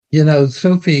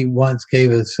Sophie once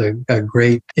gave us a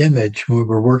great image when we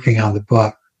were working on the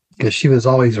book, because she was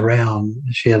always around.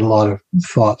 She had a lot of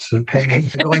thoughts and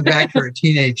pains going back to her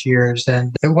teenage years.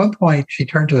 And at one point, she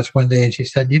turned to us one day and she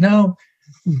said,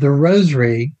 the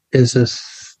Rosary is a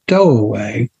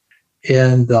stowaway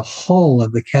in the whole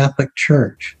of the Catholic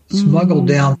Church, smuggled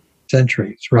down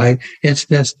centuries, right? It's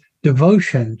this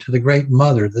devotion to the Great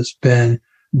Mother that's been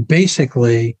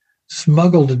basically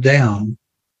smuggled down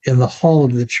in the whole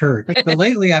of the church. But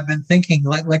lately I've been thinking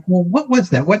well, what was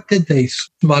that? What did they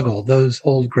smuggle, those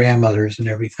old grandmothers and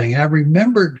everything? And I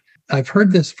remembered, I've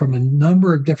heard this from a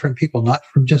number of different people, not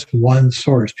from just one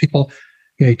source. People,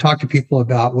 you talk to people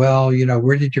about,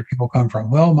 where did your people come from?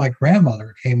 Well, my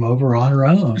grandmother came over on her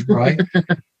own, right?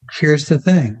 Here's the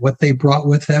thing. What they brought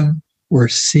with them were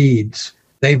seeds.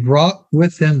 They brought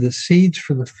with them the seeds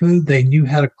for the food they knew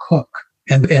how to cook.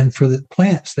 And for the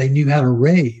plants they knew how to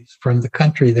raise from the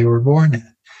country they were born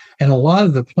in. And a lot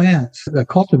of the plants, the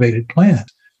cultivated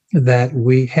plants that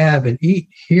we have and eat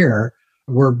here,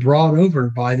 were brought over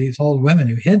by these old women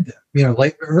who hid them.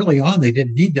 Early on, they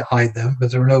didn't need to hide them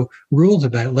because there were no rules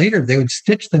about it. Later, they would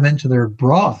stitch them into their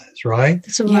bras, right?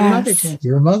 So my mother did.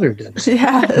 Your mother did.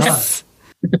 Yes.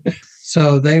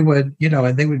 So they would,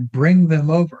 and they would bring them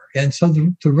over. And so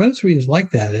the Rosary is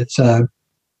like that. It's a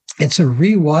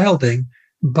rewilding,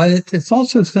 but it's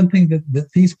also something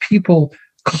that these people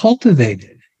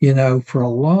cultivated, for a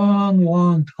long,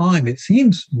 long time. It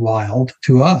seems wild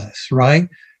to us, right?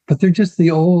 But they're just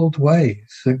the old ways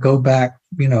that go back,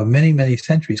 many, many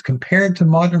centuries. Compared to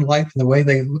modern life and the way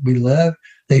we live,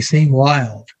 they seem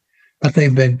wild. But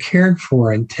they've been cared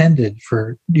for and tended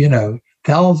for,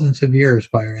 thousands of years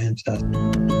by our ancestors.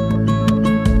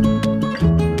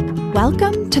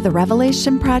 Welcome to the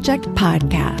Revelation Project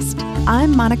podcast.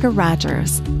 I'm Monica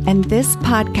Rogers, and this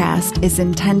podcast is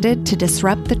intended to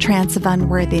disrupt the trance of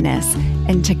unworthiness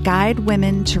and to guide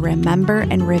women to remember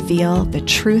and reveal the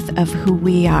truth of who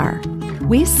we are.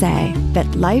 We say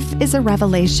that life is a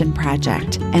revelation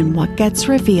project, and what gets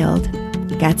revealed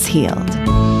gets healed.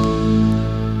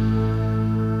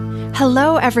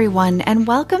 Hello, everyone, and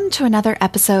welcome to another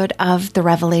episode of the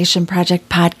Revelation Project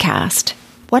podcast.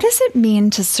 What does it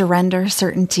mean to surrender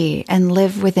certainty and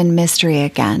live within mystery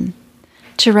again?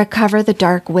 To recover the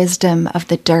dark wisdom of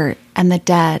the dirt and the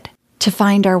dead, to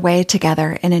find our way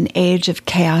together in an age of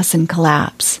chaos and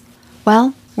collapse?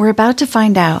 Well, we're about to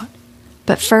find out.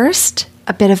 But first,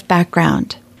 a bit of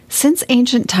background. Since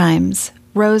ancient times,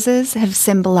 roses have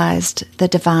symbolized the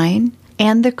divine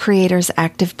and the Creator's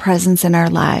active presence in our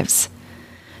lives.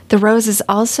 The rose is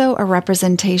also a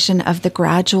representation of the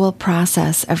gradual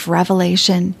process of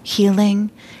revelation,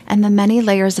 healing, and the many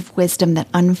layers of wisdom that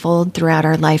unfold throughout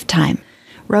our lifetime.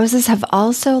 Roses have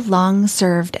also long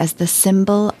served as the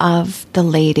symbol of the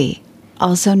Lady,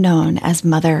 also known as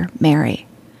Mother Mary.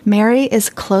 Mary is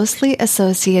closely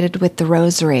associated with the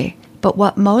Rosary, but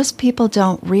what most people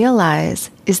don't realize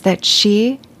is that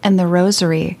she and the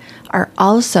Rosary are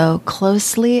also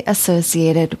closely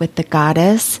associated with the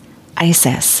goddess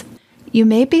Isis. You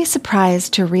may be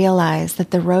surprised to realize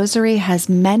that the Rosary has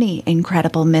many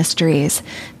incredible mysteries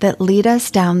that lead us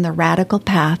down the radical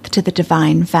path to the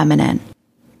divine feminine.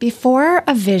 Before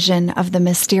a vision of the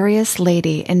mysterious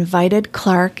lady invited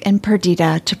Clark and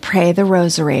Perdita to pray the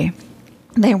Rosary,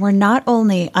 they were not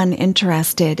only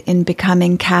uninterested in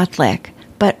becoming Catholic,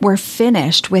 but were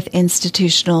finished with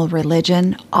institutional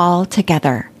religion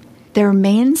altogether. Their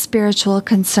main spiritual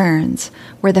concerns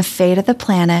were the fate of the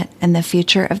planet and the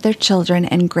future of their children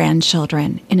and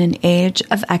grandchildren in an age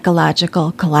of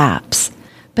ecological collapse.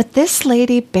 But this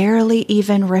lady barely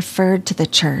even referred to the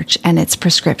church and its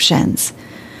prescriptions.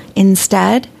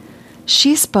 Instead,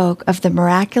 she spoke of the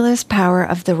miraculous power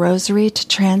of the Rosary to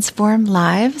transform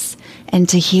lives and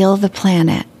to heal the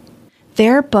planet.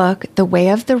 Their book, The Way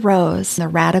of the Rose, The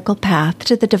Radical Path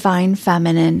to the Divine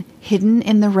Feminine, Hidden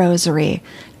in the Rosary,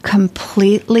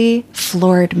 completely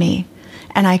floored me,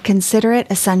 and I consider it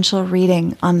essential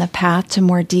reading on the path to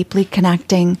more deeply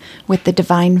connecting with the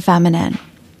Divine Feminine.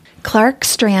 Clark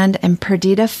Strand and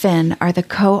Perdita Finn are the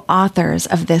co-authors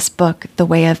of this book, The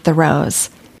Way of the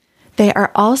Rose. They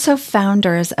are also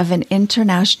founders of an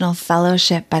international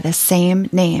fellowship by the same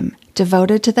name,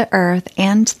 devoted to the earth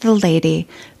and to the Lady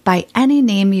by any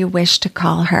name you wish to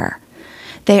call her.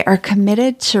 They are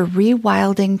committed to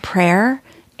rewilding prayer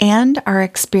and our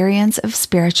experience of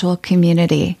spiritual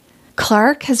community.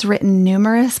 Clark has written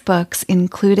numerous books,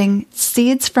 including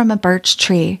Seeds from a Birch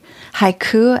Tree,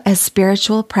 Haiku as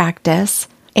Spiritual Practice,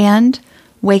 and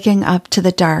Waking Up to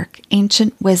the Dark,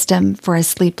 Ancient Wisdom for a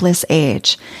Sleepless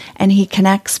Age, and he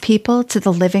connects people to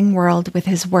the living world with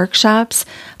his workshops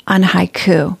on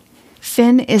haiku.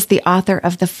 Finn is the author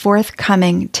of the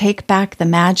forthcoming Take Back the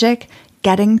Magic,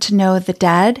 Getting to Know the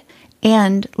Dead,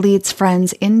 and leads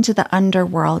friends into the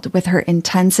underworld with her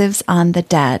intensives on the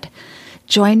dead.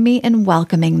 Join me in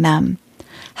welcoming them.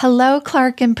 Hello,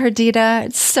 Clark and Perdita.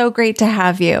 It's so great to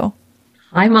have you.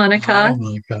 Hi, Monica. Hi,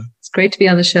 Monica. It's great to be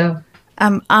on the show.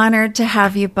 I'm honored to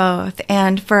have you both.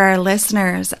 And for our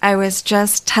listeners, I was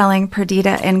just telling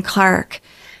Perdita and Clark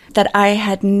that I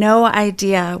had no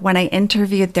idea when I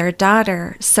interviewed their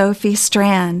daughter, Sophie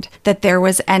Strand, that there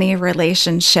was any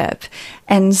relationship.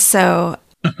 And so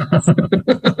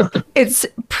it's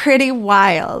pretty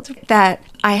wild that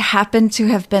I happen to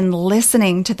have been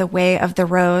listening to The Way of the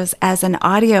Rose as an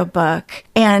audiobook,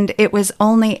 and it was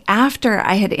only after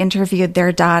I had interviewed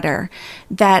their daughter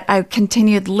that I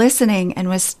continued listening and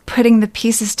was putting the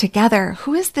pieces together.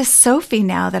 Who is this Sophie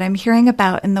now that I'm hearing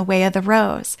about in The Way of the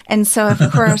Rose? And so, of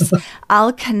course,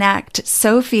 I'll connect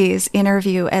Sophie's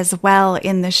interview as well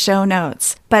in the show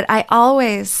notes. But I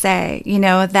always say,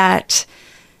 that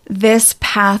this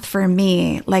path for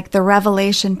me, like the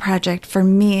Revelation Project for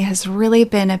me, has really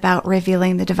been about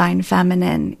revealing the divine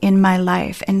feminine in my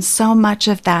life. And so much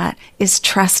of that is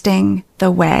trusting the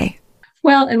way.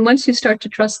 Well, and once you start to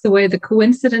trust the way, the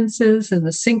coincidences and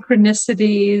the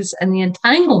synchronicities and the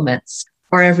entanglements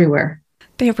are everywhere.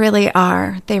 They really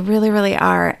are. They really, really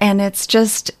are. And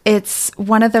it's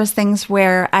one of those things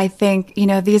where I think,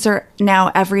 these are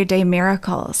now everyday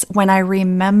miracles. When I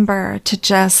remember to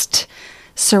just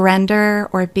surrender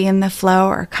or be in the flow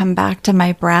or come back to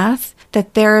my breath,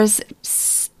 that there's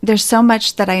so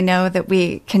much that I know that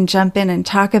we can jump in and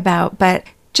talk about, but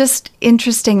just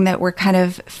interesting that we're kind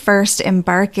of first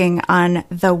embarking on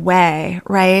the way,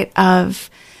 right? Of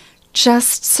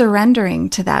just surrendering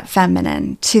to that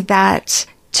feminine, to that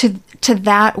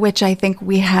which I think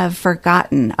we have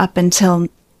forgotten up until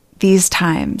these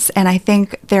times. And I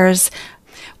think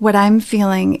what I'm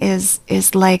feeling is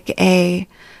like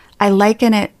I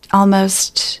liken it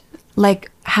almost like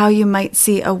how you might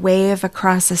see a wave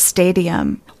across a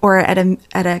stadium or at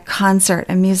a concert,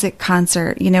 a music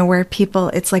concert, where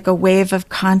it's like a wave of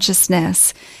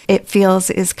consciousness. It feels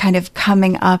is kind of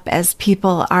coming up as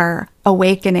people are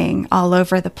awakening all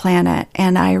over the planet.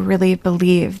 And I really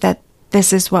believe that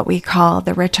this is what we call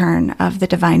the return of the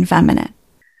divine feminine.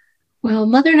 Well,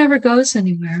 Mother never goes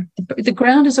anywhere. The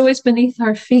ground is always beneath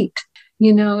our feet.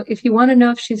 If you want to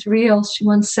know if she's real, she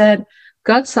once said,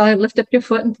 go outside, lift up your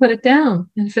foot and put it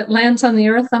down. And if it lands on the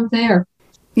earth, I'm there.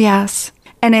 Yes.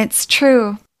 And it's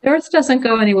true. The earth doesn't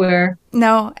go anywhere.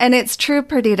 No. And it's true,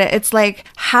 Perdita. It's like,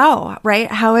 how, right?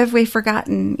 How have we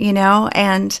forgotten,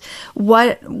 and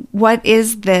what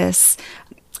is this?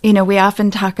 We often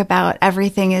talk about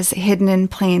everything is hidden in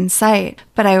plain sight,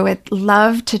 but I would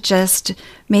love to just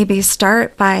maybe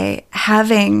start by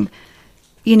having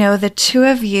the two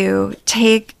of you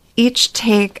each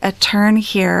take a turn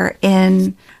here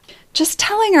in just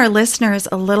telling our listeners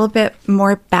a little bit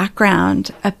more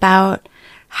background about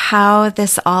how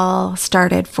this all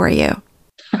started for you.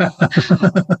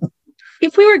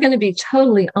 If we were going to be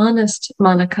totally honest,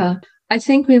 Monica, I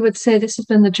think we would say this has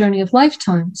been the journey of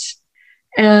lifetimes,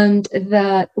 and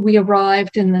that we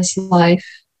arrived in this life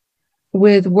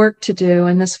with work to do,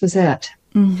 and this was it.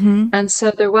 Mm-hmm. And so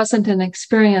there wasn't an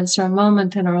experience or a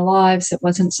moment in our lives that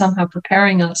wasn't somehow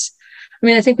preparing us. I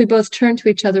mean, I think we both turned to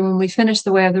each other when we finished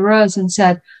The Way of the Rose and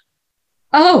said,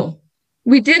 oh,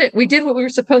 we did it. We did what we were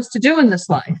supposed to do in this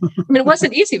life. I mean, it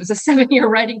wasn't easy. It was a 7-year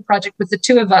writing project with the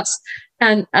two of us.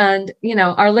 And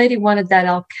Our Lady wanted that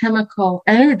alchemical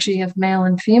energy of male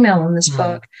and female in this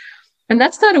book. And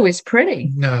that's not always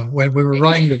pretty. No, when we were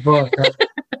writing the book,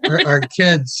 our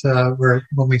kids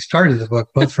when we started the book,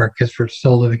 both of our kids were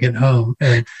still living at home,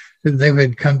 and they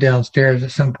would come downstairs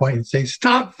at some point and say,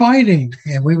 stop fighting.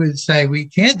 And we would say, we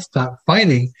can't stop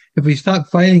fighting. If we stop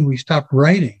fighting, we stop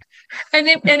writing. And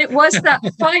it was that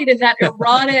fight and that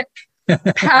erotic,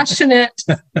 passionate,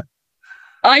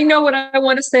 I know what I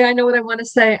want to say. I know what I want to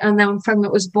say. And then from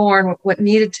it was born what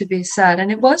needed to be said.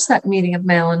 And it was that meeting of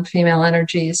male and female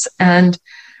energies and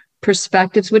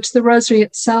perspectives, which the Rosary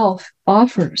itself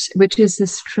offers, which is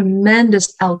this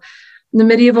tremendous, the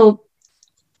medieval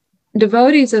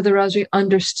devotees of the Rosary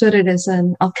understood it as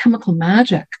an alchemical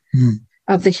magic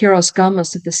of the Hieros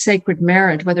Gamos, of the sacred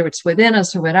marriage, whether it's within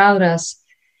us or without us,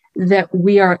 that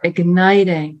we are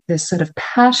igniting this sort of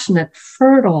passionate,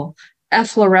 fertile,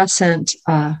 efflorescent,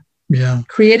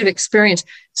 creative experience.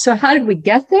 So how did we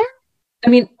get there? I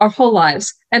mean, our whole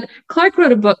lives. And Clark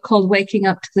wrote a book called Waking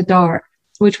Up to the Dark,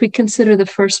 which we consider the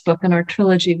first book in our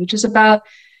trilogy, which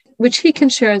he can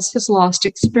share as his lost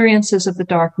experiences of the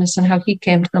darkness and how he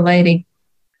came to the Lady.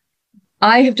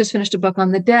 I have just finished a book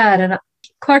on the dead, and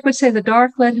Clark would say the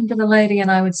dark led him to the lady, and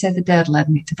I would say the dead led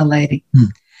me to the lady.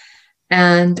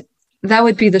 And that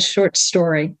would be the short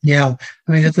story. Yeah.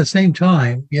 I mean, at the same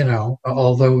time,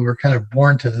 although we were kind of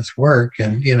born to this work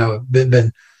and,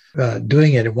 been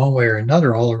doing it in one way or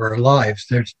another all of our lives,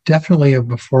 there's definitely a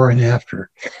before and after.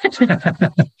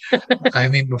 I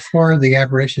mean, before the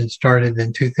apparition started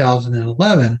in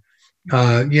 2011,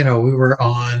 we were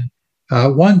on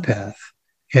one path.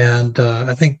 And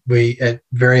I think we, at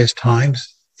various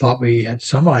times, thought we had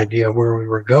some idea where we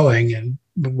were going, and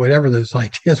whatever those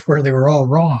ideas were, they were all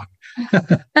wrong.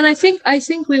 And I think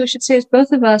we should say, as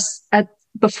both of us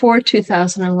before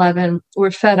 2011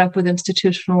 were fed up with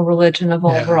institutional religion of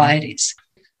all varieties.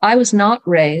 I was not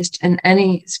raised in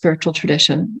any spiritual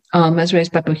tradition. I was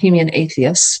raised by Bohemian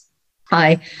atheists.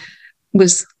 I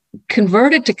was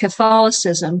converted to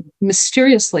Catholicism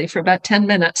mysteriously for about 10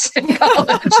 minutes in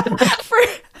college.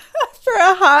 for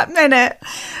a hot minute,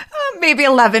 maybe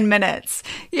 11 minutes.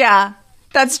 Yeah,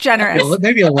 that's generous.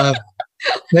 Maybe 11.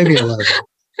 Maybe 11.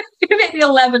 Maybe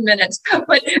 11 minutes.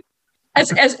 But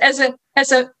as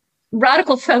a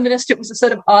radical feminist, it was a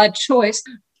sort of odd choice.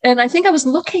 And I think I was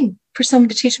looking for someone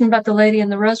to teach me about the Lady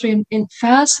and the Rosary. And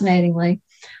fascinatingly,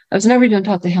 I was never even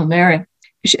taught the Hail Mary.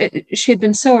 She had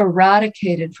been so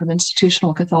eradicated from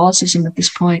institutional Catholicism at this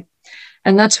point.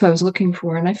 And that's who I was looking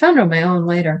for. And I found her on my own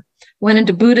later. Went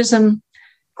into Buddhism.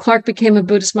 Clark became a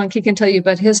Buddhist monk. He can tell you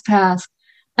about his path.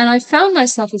 And I found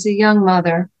myself as a young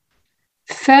mother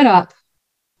fed up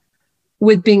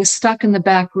with being stuck in the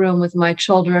back room with my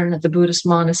children at the Buddhist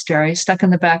monastery, stuck in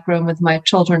the back room with my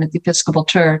children at the Episcopal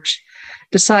Church,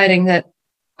 deciding that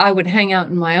I would hang out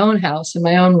in my own house, in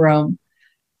my own room,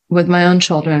 with my own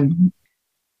children.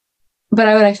 But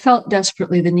what I felt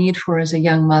desperately the need for as a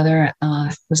young mother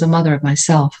was a mother of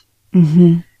myself.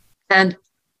 Mm-hmm. And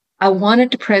I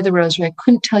wanted to pray the Rosary. I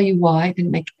couldn't tell you why. It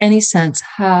didn't make any sense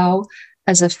how,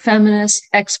 as a feminist,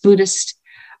 ex-Buddhist,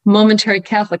 momentary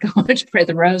Catholic, I wanted to pray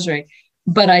the Rosary.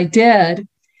 But I did.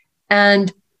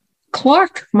 And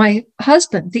Clark, my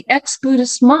husband, the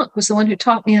ex-Buddhist monk, was the one who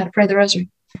taught me how to pray the Rosary.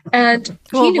 And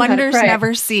well, wonders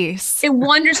never cease.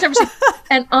 Wonders never cease.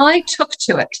 And I took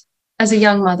to it as a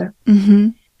young mother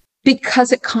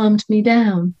because it calmed me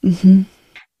down. Mm-hmm.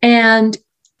 And,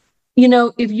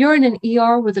 if you're in an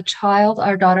ER with a child,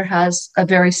 our daughter has a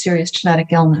very serious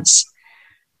genetic illness.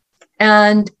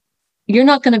 And you're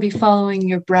not going to be following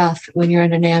your breath when you're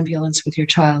in an ambulance with your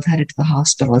child headed to the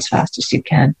hospital as fast as you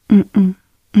can. Mm-mm.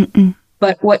 Mm-mm.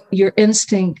 But what your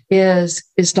instinct is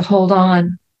to hold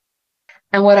on.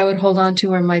 And what I would hold on to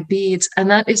were my beads.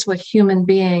 And that is what human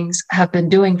beings have been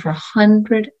doing for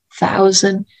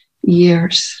 100,000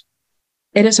 years.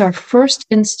 It is our first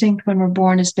instinct when we're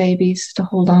born as babies to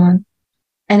hold on.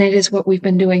 And it is what we've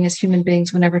been doing as human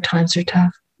beings whenever times are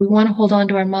tough. We want to hold on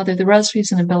to our mother. The Rosary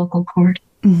is an umbilical cord.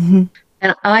 Mm-hmm.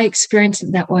 And I experienced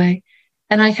it that way.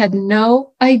 And I had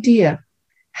no idea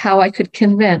how I could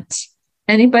convince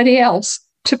anybody else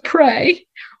to pray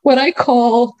what I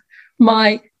call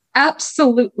my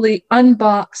absolutely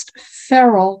unboxed,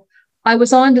 feral, I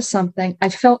was onto something. I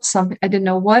felt something. I didn't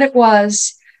know what it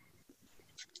was.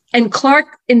 And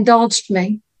Clark indulged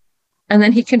me. And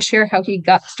then he can share how he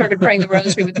started praying the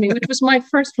Rosary with me, which was my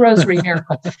first Rosary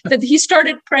miracle. That he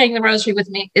started praying the Rosary with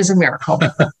me is a miracle.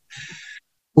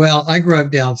 Well, I grew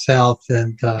up down south,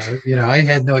 and I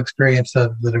had no experience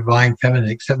of the divine feminine,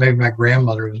 except maybe my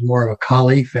grandmother was more of a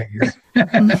Kali figure.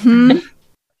 Mm-hmm.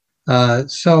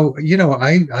 So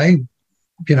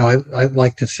I'd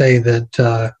like to say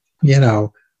that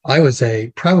I was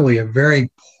probably a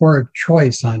very poor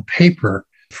choice on paper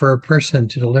for a person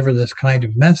to deliver this kind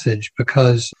of message,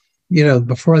 because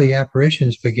before the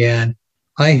apparitions began,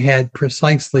 I had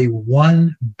precisely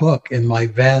one book in my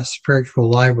vast spiritual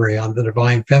library on the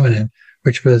divine feminine,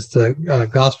 which was the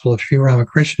Gospel of Sri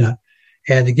Ramakrishna.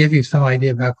 And to give you some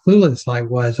idea of how clueless I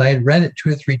was, I had read it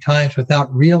 2 or 3 times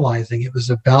without realizing it was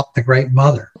about the Great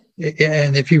Mother.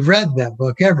 And if you've read that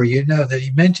book ever, you know that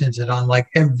he mentions it on like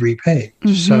every page.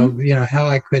 Mm-hmm. So, how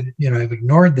I could, have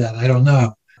ignored that, I don't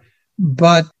know.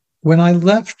 But when I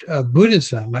left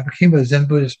Buddhism, I became a Zen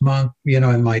Buddhist monk,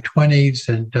 in my 20s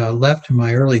and left in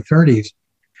my early 30s.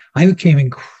 I became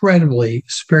incredibly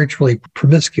spiritually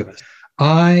promiscuous.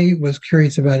 I was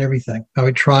curious about everything. I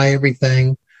would try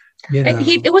everything.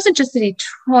 It wasn't just that he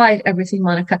tried everything,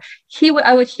 Monica.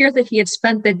 I would hear that he had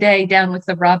spent the day down with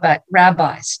the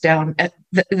rabbis down at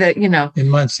in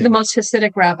Muncie, the most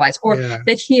Hasidic rabbis, or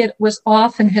that he had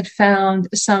found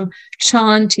some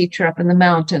Chan teacher up in the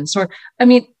mountains.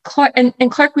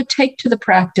 Clark would take to the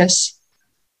practice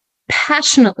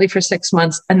passionately for 6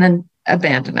 months and then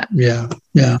abandon it. Yeah.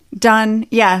 Yeah. Done.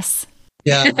 Yes.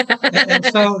 Yeah. And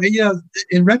so,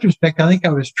 in retrospect, I think I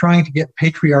was trying to get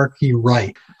patriarchy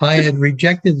right. I had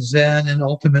rejected Zen and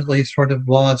ultimately sort of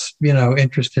lost,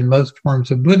 interest in most forms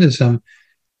of Buddhism.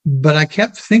 But I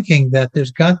kept thinking that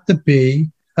there's got to be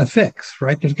a fix,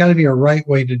 right? There's got to be a right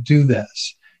way to do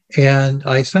this. And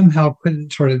I somehow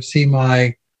couldn't sort of see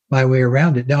my way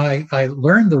around it. Now, I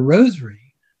learned the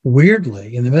Rosary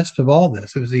weirdly in the midst of all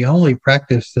this. It was the only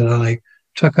practice that I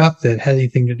took up that had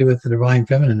anything to do with the divine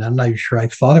feminine. I'm not even sure I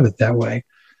thought of it that way.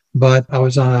 But I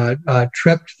was on a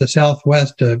trip to the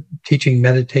Southwest teaching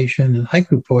meditation and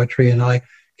haiku poetry, and I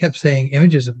kept saying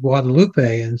images of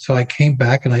Guadalupe. And so I came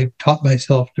back and I taught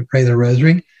myself to pray the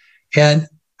Rosary. And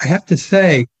I have to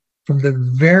say, from the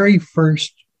very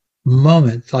first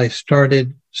moment I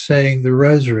started saying the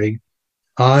Rosary,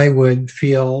 I would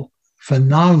feel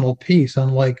phenomenal peace,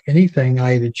 unlike anything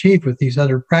I had achieved with these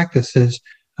other practices.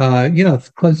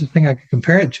 The closest thing I could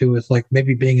compare it to was like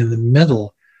maybe being in the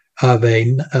middle of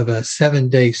a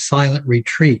 7-day silent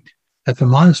retreat at the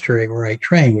monastery where I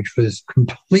trained, which was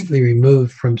completely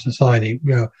removed from society,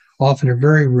 often a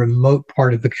very remote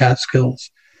part of the Catskills.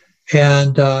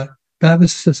 And but I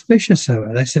was suspicious of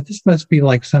it. I said, this must be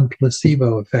like some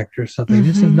placebo effect or something. Mm-hmm.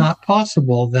 This is not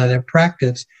possible that a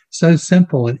practice so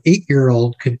simple, an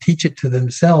 8-year-old could teach it to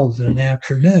themselves in an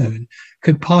afternoon,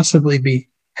 could possibly be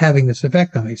having this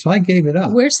effect on me. So I gave it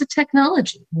up. Where's the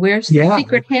technology? Where's the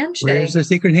secret handshake? Where's the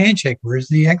secret handshake? Where's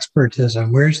the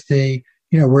expertism? Where's the,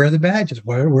 where are the badges?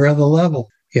 Where are the levels?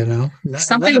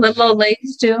 Something little old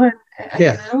ladies do.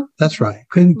 That's right.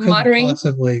 Couldn't muttering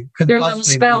possibly their be little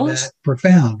spells. That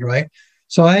profound, right?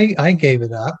 So I gave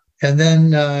it up. And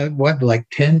then,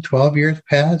 10, 12 years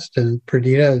passed, and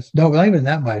Perdita, not even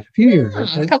that much, a few years.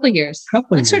 A couple of years.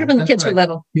 I started when the kids were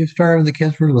little. You started when the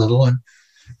kids were little, and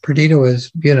Perdita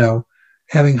was,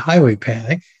 having highway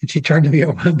panic. And she turned to me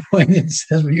at one point and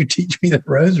says, will you teach me the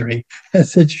Rosary? I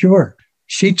said, sure.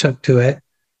 She took to it.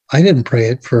 I didn't pray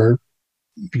it for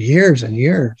years and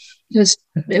years.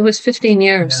 It was 15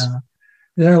 years. Yeah.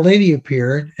 Then a lady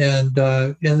appeared, and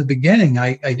in the beginning,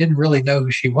 I didn't really know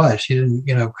who she was. She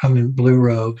didn't, come in blue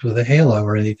robes with a halo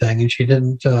or anything, and she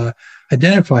didn't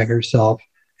identify herself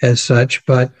as such.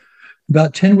 But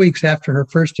about 10 weeks after her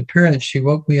first appearance, she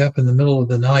woke me up in the middle of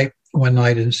the night one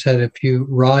night and said, if you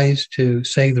rise to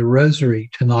say the Rosary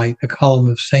tonight, a column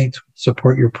of saints will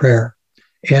support your prayer.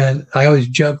 And I always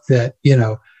joked that,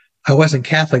 I wasn't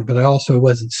Catholic, but I also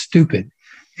wasn't stupid.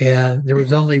 And there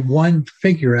was only one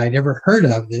figure I'd ever heard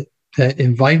of that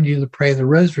invited you to pray the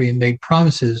Rosary and made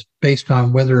promises based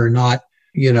on whether or not,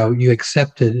 you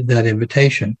accepted that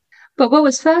invitation. But what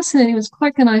was fascinating was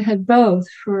Clark and I had both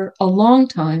for a long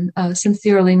time, since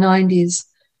the early 90s,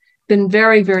 been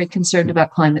very, very concerned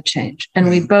about climate change. And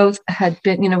we both had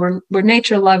been, we're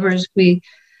nature lovers. We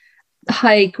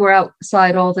hike, we're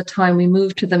outside all the time. We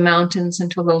moved to the mountains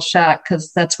into a little shack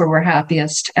because that's where we're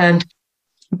happiest.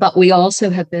 But we also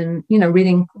have been,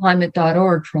 reading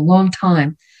climate.org for a long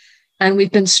time. And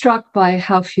we've been struck by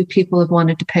how few people have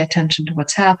wanted to pay attention to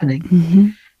what's happening. Mm-hmm.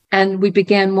 And we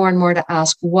began more and more to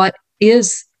ask, what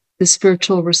is the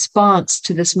spiritual response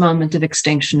to this moment of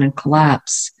extinction and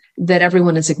collapse that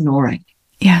everyone is ignoring?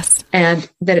 Yes.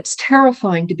 And that it's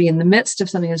terrifying to be in the midst of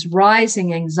something as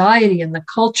rising anxiety in the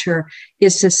culture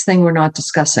is this thing we're not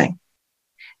discussing.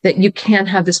 That you can't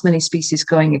have this many species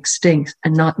going extinct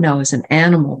and not know as an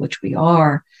animal, which we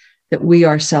are, that we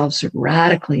ourselves are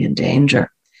radically in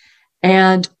danger.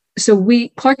 And so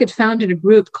Clark had founded a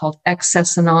group called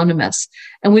Excess Anonymous,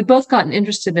 and we'd both gotten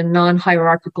interested in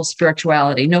non-hierarchical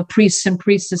spirituality, no priests and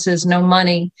priestesses, no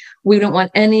money. We don't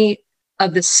want any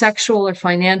of the sexual or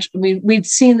financial. We'd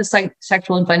seen the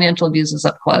sexual and financial abuses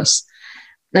up close.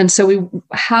 And so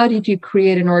how did you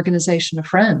create an organization of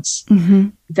friends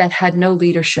that had no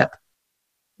leadership,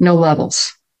 no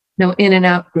levels, no in and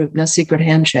out group, no secret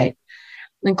handshake?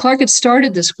 And Clark had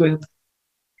started this group.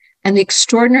 And the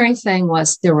extraordinary thing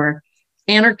was there were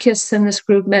anarchists in this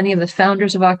group, many of the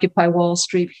founders of Occupy Wall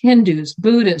Street, Hindus,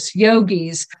 Buddhists,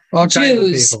 yogis, all Jews.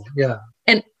 Kinds of people. Yeah.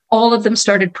 And all of them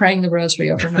started praying the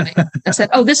Rosary overnight. I said,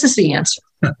 oh, this is the answer.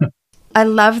 I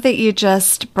love that you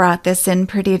just brought this in,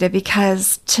 Perdita,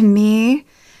 because to me,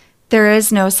 there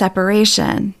is no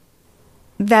separation.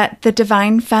 That the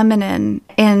divine feminine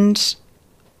and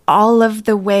all of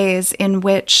the ways in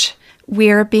which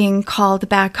we're being called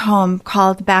back home,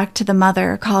 called back to the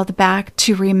mother, called back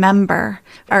to remember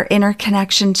our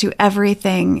interconnection to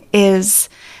everything is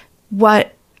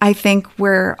what I think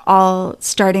we're all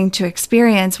starting to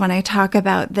experience when I talk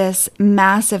about this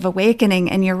massive awakening.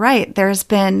 And you're right, there's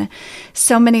been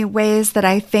so many ways that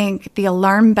I think the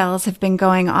alarm bells have been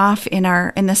going off in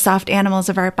the soft animals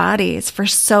of our bodies for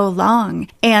so long.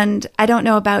 And I don't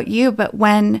know about you, but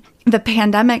when the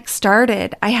pandemic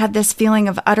started, I had this feeling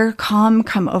of utter calm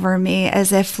come over me,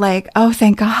 as if like, oh,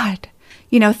 thank God,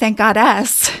 thank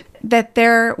Goddess, that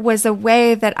there was a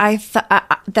way that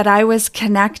that I was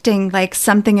connecting, like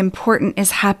something important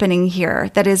is happening here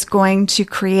that is going to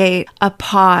create a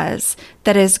pause,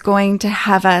 that is going to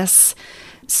have us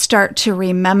start to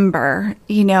remember,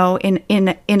 in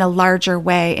a larger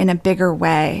way, in a bigger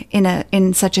way,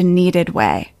 in such a needed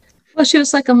way. Well, she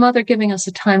was like a mother giving us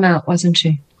a timeout, wasn't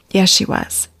she? Yes, she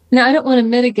was. Now, I don't want to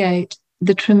mitigate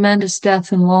the tremendous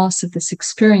death and loss of this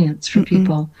experience for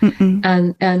people,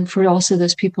 and for also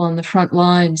those people on the front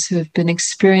lines who have been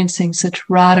experiencing such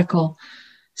radical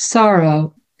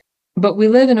sorrow. But we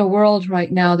live in a world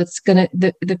right now that's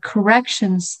the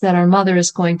corrections that our mother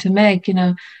is going to make.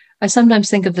 I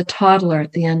sometimes think of the toddler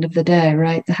at the end of the day,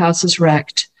 right? The house is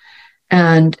wrecked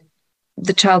and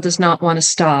the child does not want to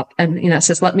stop. And,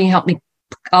 says,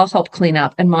 I'll help clean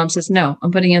up. And mom says, no,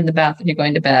 I'm putting you in the bath and you're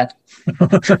going to bed.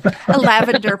 A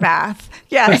lavender bath.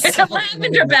 Yes. A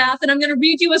lavender bath. And I'm going to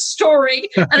read you a story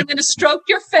and I'm going to stroke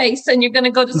your face and you're going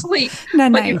to go to sleep.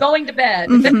 But you're going to bed.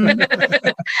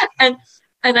 And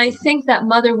I think that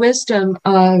mother wisdom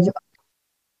of,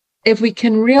 if we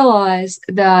can realize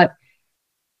that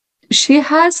she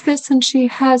has this and she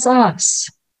has us,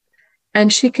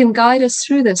 and she can guide us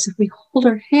through this if we hold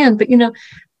her hand. But,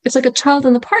 it's like a child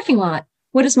in the parking lot.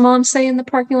 What does mom say in the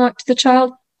parking lot to the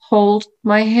child? Hold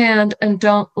my hand and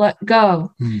don't let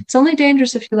go. It's only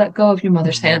dangerous if you let go of your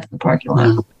mother's hand in the parking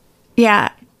lot. Yeah.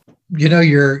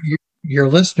 Your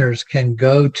listeners can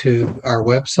go to our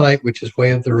website, which is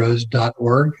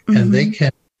wayoftherose.org, and they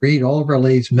can read all of our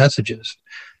lady's messages.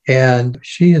 And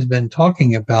she has been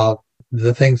talking about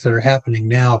the things that are happening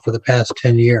now for the past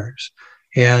 10 years.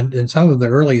 And in some of the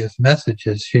earliest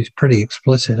messages, she's pretty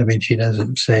explicit. I mean, she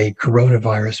doesn't say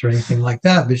coronavirus or anything like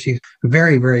that, but she's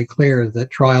very, very clear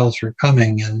that trials are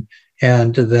coming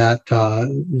and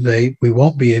that we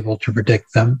won't be able to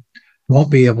predict them,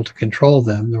 won't be able to control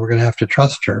them. We're going to have to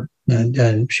trust her,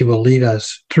 and she will lead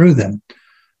us through them.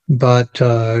 But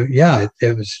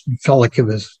it felt like it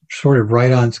was sort of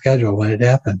right on schedule when it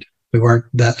happened. We weren't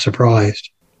that surprised.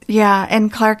 Yeah,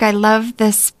 and Clark, I love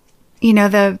this.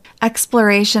 The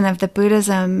exploration of the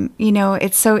Buddhism,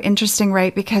 it's so interesting,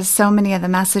 right? Because so many of the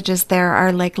messages there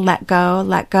are like, let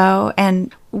go.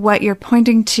 And what you're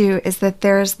pointing to is that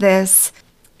there's this,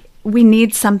 we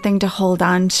need something to hold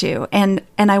on to. And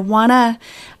I want to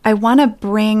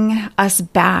bring us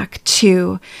back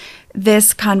to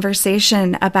this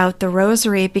conversation about the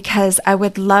Rosary, because I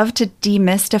would love to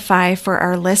demystify for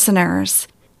our listeners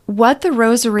what the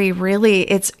Rosary really,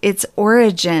 its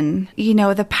origin,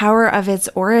 the power of its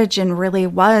origin really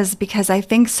was, because I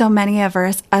think so many of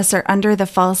us are under the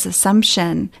false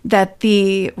assumption that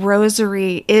the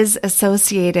Rosary is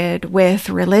associated with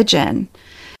religion.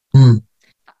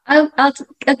 I'll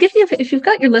give you, if you've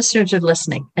got your listeners are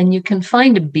listening and you can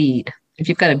find a bead, if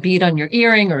you've got a bead on your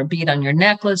earring or a bead on your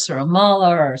necklace or a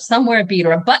mala or somewhere a bead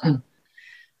or a button,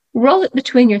 roll it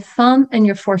between your thumb and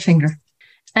your forefinger.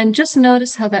 And just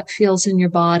notice how that feels in your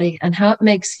body and how it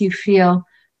makes you feel.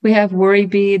 We have worry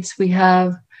beads, we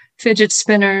have fidget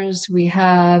spinners, we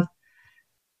have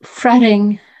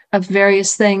fretting of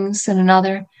various things and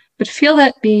another. But feel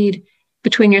that bead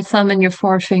between your thumb and your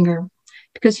forefinger.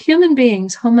 Because human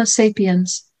beings, Homo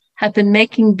sapiens, have been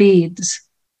making beads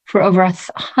for over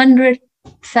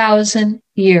 100,000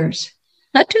 years.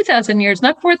 Not 2,000 years,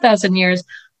 not 4,000 years,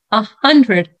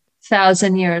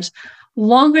 100,000 years.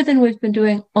 Longer than we've been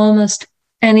doing almost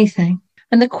anything.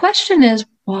 And the question is,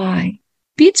 why?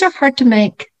 Beads are hard to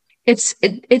make.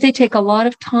 They take a lot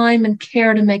of time and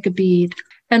care to make a bead.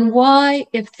 And why,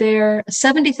 if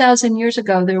 70,000 years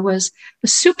ago, there was a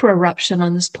super eruption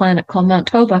on this planet called Mount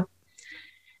Toba,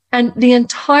 and the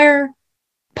entire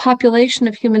population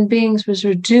of human beings was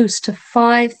reduced to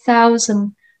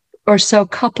 5,000 or so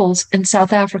couples in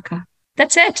South Africa.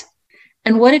 That's it.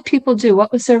 And what did people do?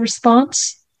 What was their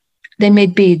response? They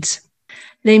made beads.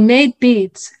 They made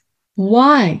beads.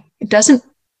 Why? It doesn't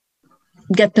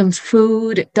get them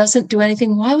food. It doesn't do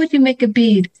anything. Why would you make a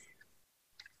bead?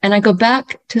 And I go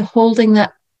back to holding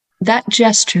that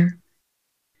gesture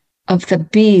of the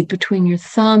bead between your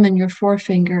thumb and your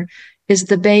forefinger is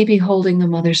the baby holding the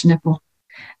mother's nipple.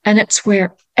 And it's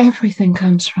where everything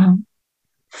comes from.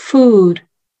 Food,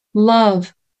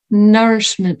 love,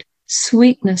 nourishment,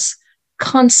 sweetness,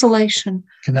 consolation,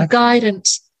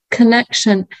 guidance,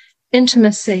 connection,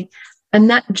 intimacy. And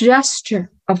that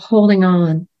gesture of holding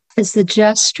on is the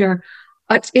gesture.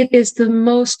 It is the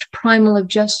most primal of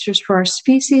gestures for our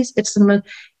species.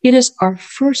 It is our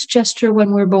first gesture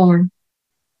when we're born.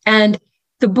 And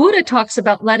the Buddha talks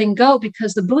about letting go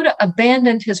because the Buddha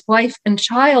abandoned his wife and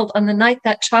child on the night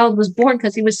that child was born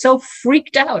because he was so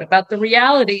freaked out about the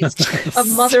realities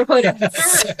of motherhood and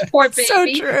birth. Poor baby. So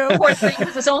true. Poor thing,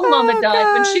 because his own mama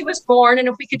died when she was born. And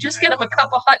if we could just get him a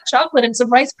cup of hot chocolate and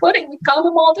some rice pudding, we'd calm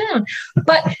them all down.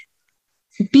 But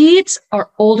beads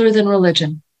are older than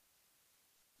religion.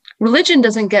 Religion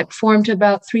doesn't get formed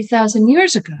about 3,000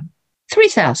 years ago.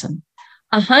 3,000.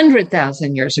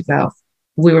 100,000 years ago,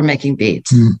 we were making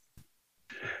beads.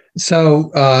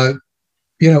 So,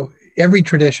 every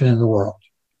tradition in the world,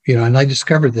 and I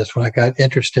discovered this when I got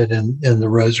interested in the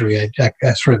Rosary.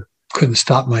 I sort of couldn't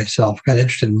stop myself, got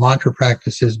interested in mantra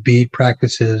practices, bead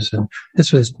practices. And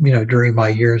this was, during my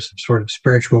years of sort of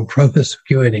spiritual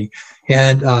promiscuity.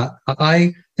 And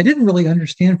I didn't really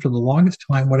understand for the longest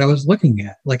time what I was looking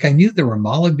at. Like, I knew there were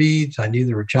mala beads. I knew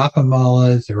there were japa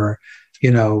malas. There were,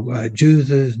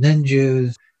 juzas,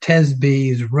 ninjus,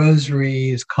 tesbis,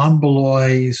 rosaries,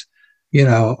 konbalois,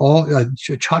 all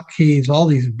chotkeys, all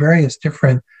these various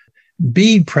different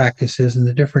bead practices in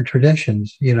the different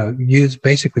traditions, used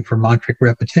basically for mantric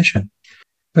repetition.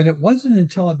 But it wasn't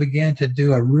until I began to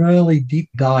do a really deep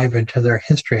dive into their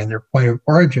history and their point of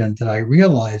origin that I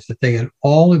realized that they had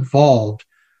all evolved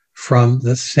from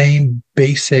the same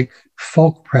basic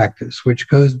folk practice, which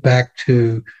goes back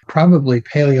to probably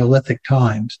Paleolithic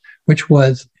times, which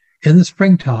was in the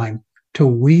springtime to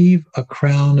weave a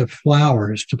crown of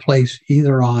flowers to place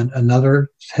either on another's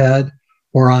head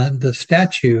or on the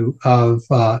statue of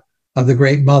the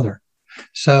Great Mother.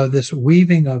 So this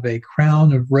weaving of a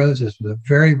crown of roses was a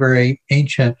very, very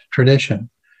ancient tradition.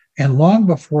 And long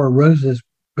before roses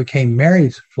became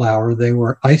Mary's flower, they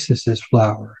were Isis's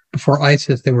flower. Before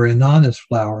Isis, they were Inanna's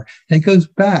flower. And it goes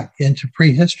back into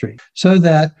prehistory. So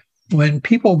that when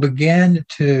people began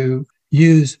to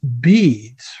use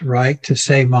beads, right, to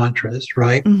say mantras,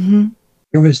 right,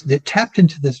 it tapped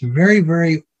into this very,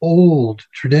 very old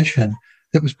tradition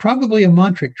that was probably a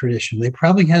mantric tradition. They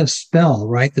probably had a spell,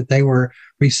 right, that they were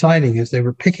reciting as they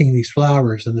were picking these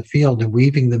flowers in the field and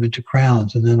weaving them into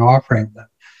crowns and then offering them.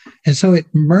 And so it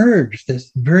merged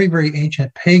this very, very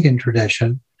ancient pagan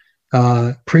tradition,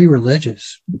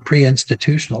 pre-religious,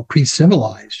 pre-institutional,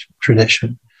 pre-civilized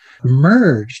tradition,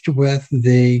 merged with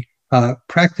the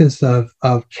practice of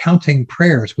counting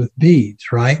prayers with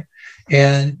beads, right?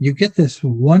 And you get this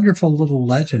wonderful little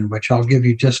legend, which I'll give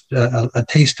you just a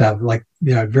taste of, like,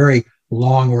 very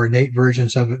long, ornate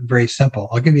versions of it, very simple.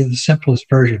 I'll give you the simplest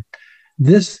version.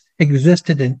 This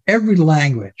existed in every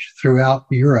language throughout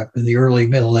Europe in the early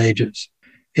Middle Ages.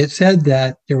 It said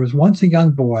that there was once a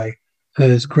young boy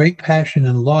whose great passion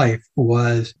in life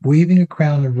was weaving a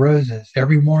crown of roses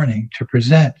every morning to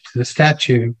present to the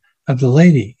statue of the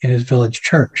lady in his village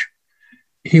church.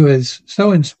 He was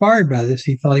so inspired by this,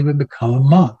 he thought he would become a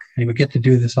monk and he would get to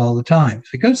do this all the time. So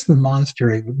he goes to the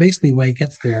monastery, but basically when he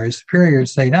gets there, his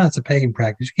superiors say, no, it's a pagan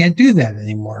practice. You can't do that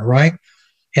anymore, right?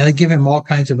 And they give him all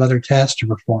kinds of other tasks to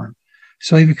perform.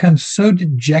 So he becomes so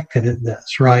dejected at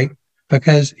this, right?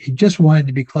 Because he just wanted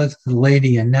to be close to the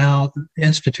lady, and now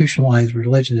institutionalized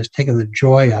religion has taken the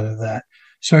joy out of that.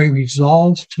 So he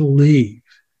resolves to leave.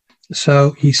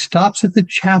 So he stops at the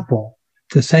chapel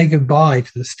to say goodbye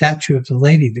to the statue of the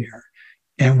lady there.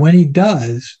 And when he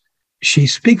does, she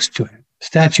speaks to him. The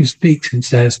statue speaks and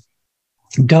says,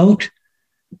 don't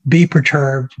be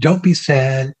perturbed. Don't be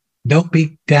sad. Don't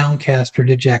be downcast or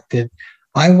dejected.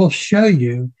 I will show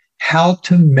you how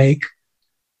to make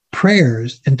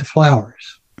prayers into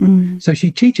flowers. So she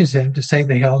teaches him to say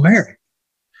the Hail Mary.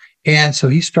 And so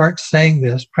he starts saying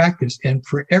this practice. And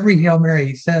for every Hail Mary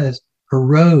he says, a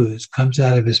rose comes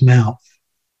out of his mouth,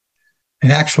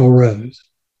 an actual rose.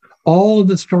 All of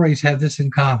the stories have this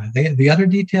in common. The other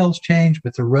details change,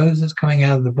 but the roses coming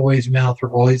out of the boy's mouth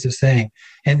are always the same.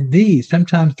 And these,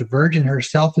 sometimes the Virgin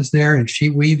herself is there and she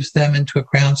weaves them into a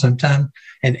crown. Sometimes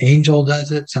an angel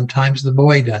does it. Sometimes the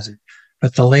boy does it.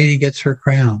 But the lady gets her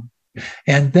crown.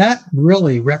 And that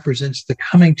really represents the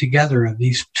coming together of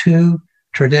these two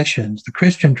traditions, the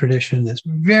Christian tradition, this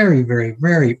very, very,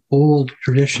 very old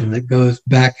tradition that goes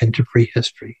back into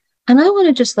prehistory. And I want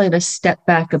to just let us step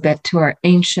back a bit to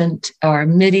our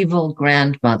medieval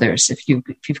grandmothers, if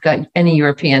you've got any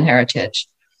European heritage.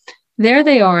 There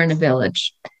they are in a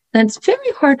village. And it's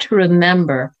very hard to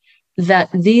remember that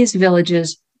these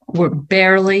villages were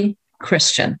barely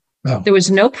Christian. Oh. There was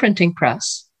no printing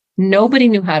press, Nobody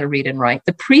knew how to read and write.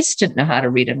 The priests didn't know how to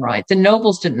read and write. The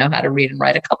nobles didn't know how to read and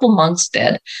write. A couple monks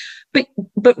did.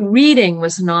 But reading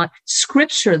was not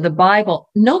scripture, the Bible.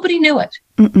 Nobody knew it.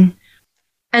 Mm-mm.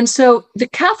 And so the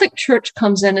Catholic Church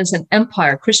comes in as an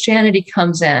empire. Christianity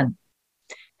comes in.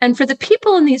 And for the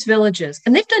people in these villages,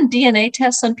 and they've done DNA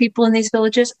tests on people in these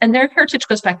villages, and their heritage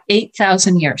goes back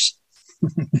 8,000 years.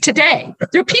 Today,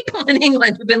 there are people in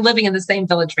England who've been living in the same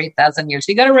village for 8,000 years.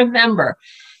 You got to remember.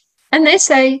 And they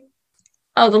say,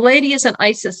 oh, the lady isn't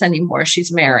Isis anymore.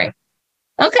 She's Mary.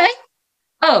 Okay.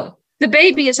 Oh, the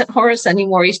baby isn't Horus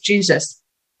anymore. He's Jesus.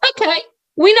 Okay.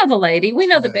 We know the lady. We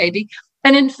know the baby.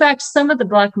 And in fact, some of the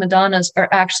Black Madonnas are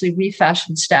actually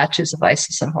refashioned statues of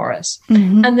Isis and Horus.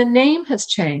 Mm-hmm. And the name has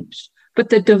changed, but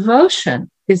the devotion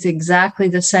is exactly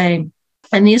the same.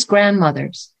 And these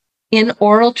grandmothers, in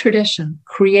oral tradition,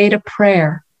 create a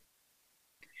prayer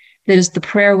that is the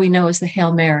prayer we know as the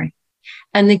Hail Mary.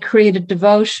 And they create a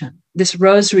devotion, this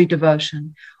rosary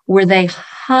devotion, where they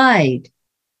hide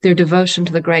their devotion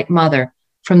to the Great Mother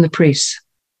from the priests.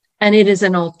 And it is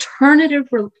an alternative,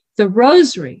 the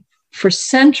rosary for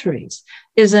centuries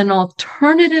is an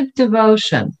alternative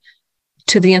devotion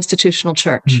to the institutional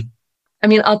church. Mm. I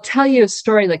mean, I'll tell you a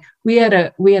story. Like we had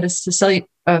a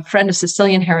friend of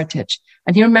Sicilian heritage,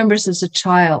 and he remembers as a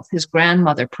child, his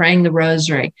grandmother praying the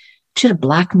rosary. She had a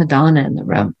Black Madonna in the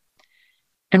room.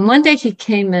 And one day he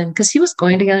came in because he was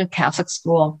going to go to Catholic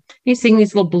school. He's seeing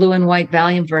these little blue and white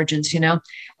Valiant virgins, and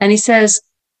he says,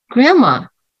 Grandma,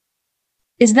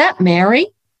 is that Mary?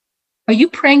 Are you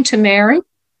praying to Mary?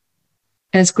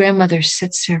 And his grandmother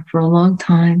sits there for a long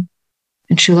time,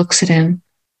 and she looks at him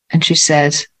and she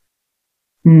says,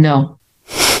 no.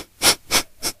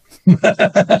 He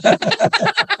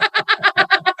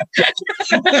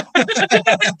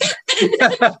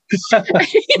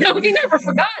never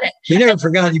forgot it. He never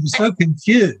forgot. He was so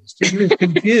confused. He was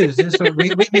confused. And so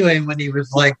we knew him when he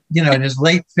was like, in his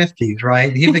late 50s,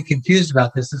 right? He'd been confused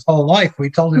about this his whole life. We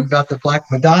told him about the Black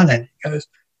Madonna, and he goes,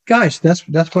 gosh, that's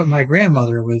what my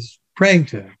grandmother was praying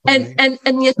to. And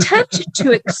the attempt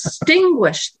to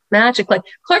extinguish magic, like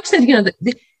Clark said,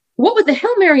 the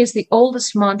Hail Mary is the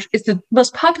oldest mantra, it's the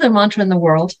most popular mantra in the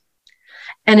world.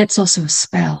 And it's also a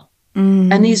spell.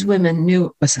 Mm. And these women knew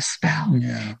it was a spell.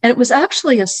 Yeah. And it was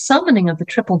actually a summoning of the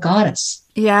triple goddess.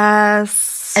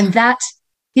 Yes. And that's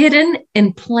hidden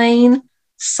in plain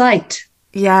sight.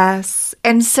 Yes.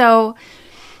 And so,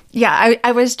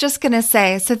 I was just going to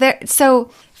say, so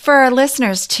for our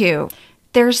listeners too,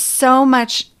 there's so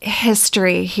much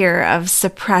history here of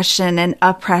suppression and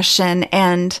oppression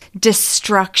and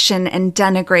destruction and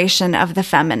denigration of the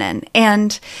feminine.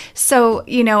 And so,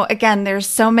 again, there's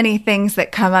so many things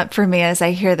that come up for me as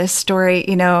I hear this story,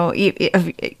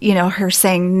 of her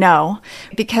saying no,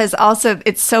 because also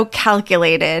it's so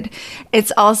calculated.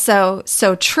 It's also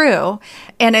so true.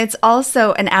 And it's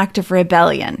also an act of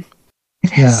rebellion.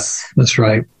 Yeah, that's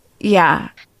right.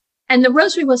 Yeah. And the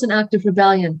rosary was an act of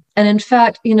rebellion. And in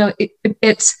fact,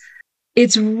 it's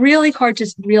really hard to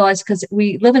realize because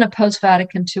we live in a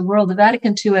post-Vatican II world. The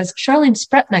Vatican II, as Charlene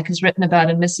Spretnak has written about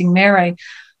in Missing Mary,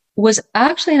 was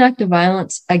actually an act of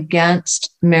violence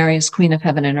against Mary as Queen of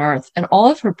Heaven and Earth. And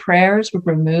all of her prayers were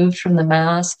removed from the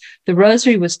Mass. The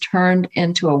rosary was turned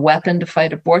into a weapon to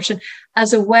fight abortion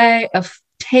as a way of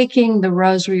taking the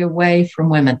rosary away from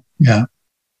women. Yeah.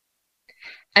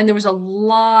 And there was a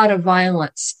lot of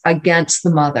violence against the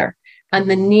mother and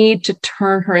the need to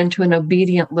turn her into an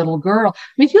obedient little girl. I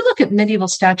mean, if you look at medieval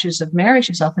statues of Mary,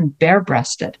 she's often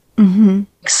bare-breasted,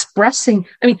 expressing.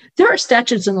 I mean, there are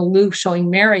statues in the Louvre showing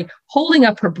Mary holding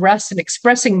up her breasts and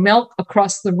expressing milk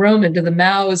across the room into the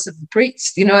mouths of the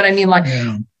priests. You know what I mean? Like,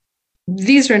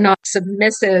 these are not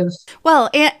submissive. Well,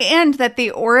 and that the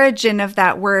origin of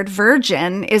that word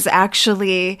virgin is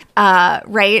actually,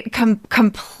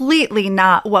 completely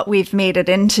not what we've made it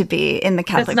into be in the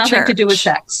Catholic Church. It's nothing to do with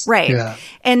sex. Right. Yeah.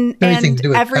 And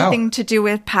everything to do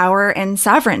with power and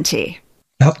sovereignty.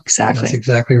 Yep, exactly. That's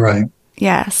exactly right.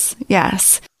 Yes.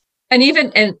 Yes. And we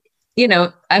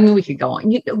could go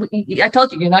on. I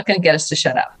told you, you're not going to get us to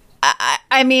shut up.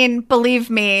 I mean,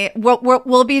 believe me,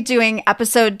 we'll be doing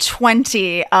episode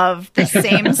 20 of the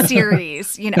same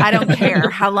series. I don't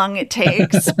care how long it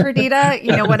takes, Perdita.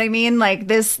 You know what I mean? Like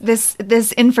this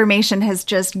information has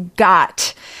just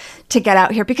got to get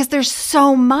out here because there's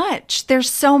so much.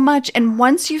 And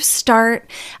once you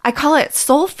start, I call it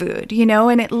soul food,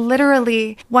 and it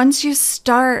literally, once you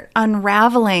start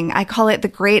unraveling, I call it the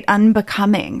great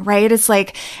unbecoming, right? It's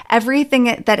like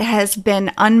everything that has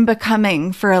been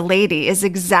unbecoming for a lady is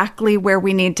exactly where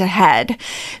we need to head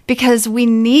because we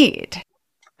need.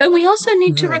 And we also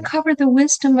need to Right. recover the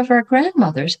wisdom of our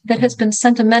grandmothers that has been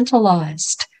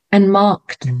sentimentalized and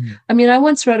mocked. I mean, I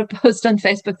once wrote a post on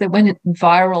Facebook that went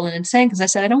viral and insane because I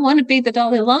said, I don't want to be the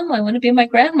Dalai Lama. I want to be my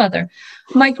grandmother.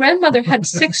 My grandmother had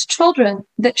 6 children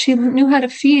that she knew how to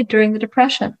feed during the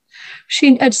Depression.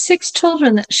 She had 6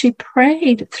 children that she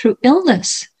prayed through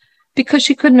illness because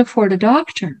she couldn't afford a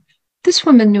doctor. This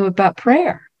woman knew about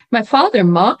prayer. My father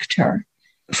mocked her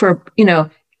for,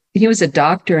 he was a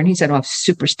doctor and he said, oh,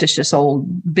 superstitious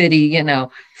old biddy,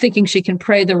 thinking she can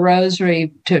pray the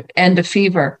rosary to end a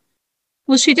fever.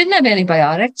 Well, she didn't have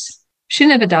antibiotics. She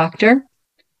didn't have a doctor.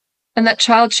 And that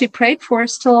child she prayed for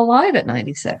is still alive at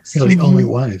 96. The only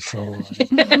one is still alive.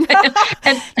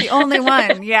 And the only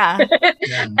one, yeah.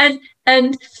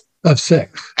 And of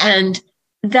 6. And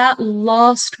that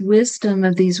lost wisdom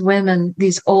of these women,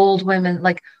 these old women,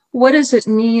 like, what does it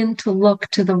mean to look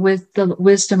to the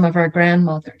wisdom of our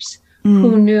grandmothers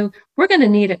who knew we're going to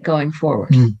need it going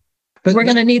forward? But we're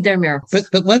going to need their miracles.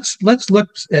 But let's look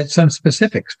at some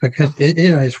specifics because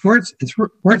it's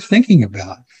worth thinking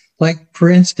about. Like, for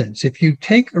instance, if you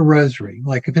take a rosary,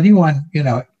 like if anyone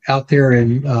out there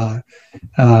in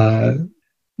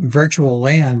virtual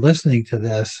land listening to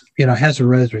this, has a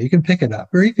rosary, you can pick it up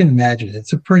or you can imagine it.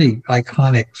 It's a pretty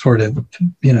iconic sort of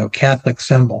Catholic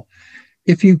symbol.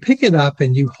 If you pick it up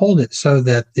and you hold it so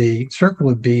that the circle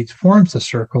of beads forms a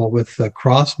circle with the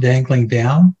cross dangling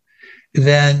down,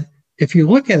 then if you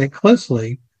look at it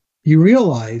closely, you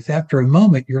realize after a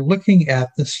moment you're looking at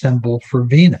the symbol for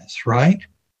Venus, right?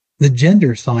 The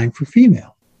gender sign for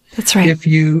female. That's right. If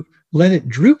you let it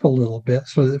droop a little bit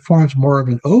so that it forms more of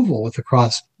an oval with the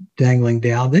cross dangling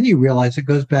down, then you realize it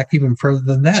goes back even further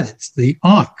than that. It's the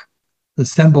Ankh, the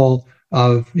symbol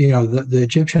of the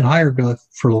Egyptian hieroglyph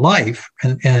for life,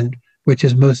 and which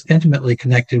is most intimately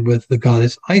connected with the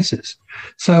goddess Isis.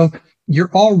 So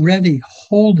you're already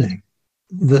holding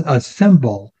a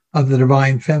symbol of the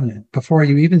divine feminine before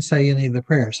you even say any of the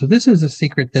prayers. So this is a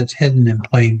secret that's hidden in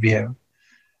plain view.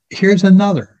 Here's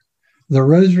another. The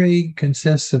rosary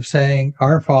consists of saying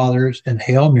Our Fathers and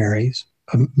Hail Marys,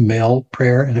 a male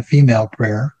prayer and a female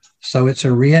prayer. So it's a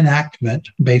reenactment,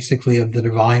 basically, of the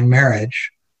divine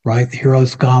marriage, right? The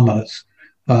Hieros Gamos,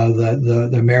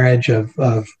 the marriage of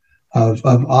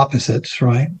opposites,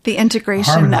 right? The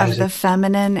integration of the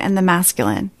feminine and the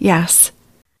masculine. Yes.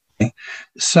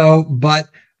 So, but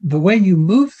the way you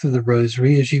move through the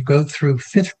rosary is you go through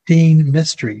 15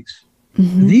 mysteries.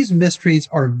 These mysteries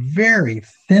are very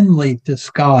thinly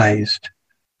disguised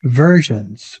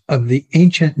versions of the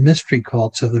ancient mystery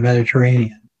cults of the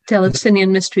Mediterranean. The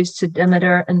Eleusinian mysteries to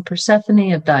Demeter and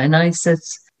Persephone, of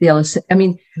Dionysus,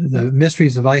 the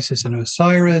mysteries of Isis and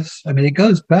Osiris. It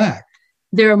goes back.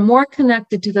 They're more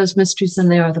connected to those mysteries than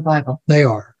they are the Bible. They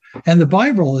are. And the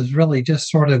Bible is really just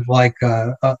sort of like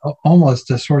almost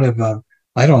a sort of the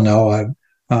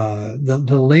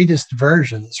latest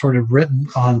version sort of written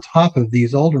on top of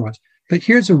these older ones. But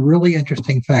here's a really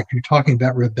interesting fact. You're talking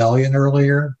about rebellion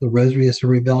earlier. The rosary is a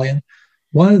rebellion.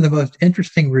 One of the most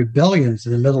interesting rebellions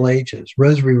in the Middle Ages,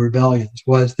 rosary rebellions,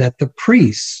 was that the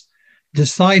priests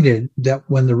decided that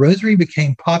when the rosary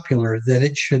became popular, that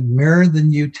it should mirror the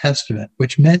New Testament,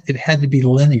 which meant it had to be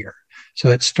linear. So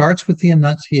it starts with the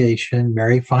Annunciation,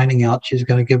 Mary finding out she's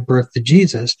going to give birth to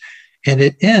Jesus, and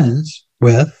it ends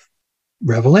with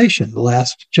Revelation, the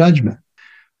Last Judgment.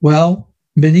 Well,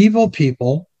 medieval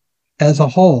people as a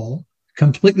whole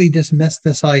completely dismissed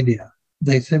this idea.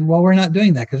 They said, well, we're not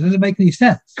doing that because it doesn't make any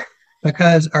sense.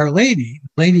 Because Our Lady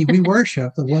we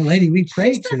worship, the one lady we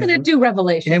pray to, she's not going to do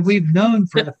Revelation. And we've known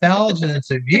for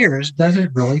thousands of years,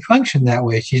 doesn't really function that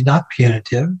way. She's not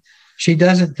punitive. She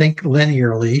doesn't think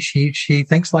linearly. She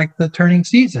thinks like the turning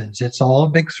seasons. It's all a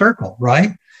big circle,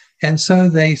 right? And so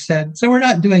they said, so we're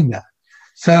not doing that.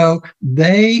 So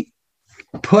they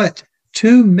put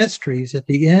 2 mysteries at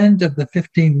the end of the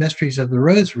 15 mysteries of the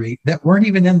Rosary that weren't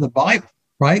even in the Bible,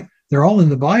 right? They're all in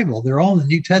the Bible. They're all in the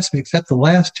New Testament except the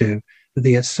last 2,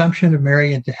 the Assumption of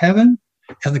Mary into heaven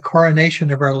and the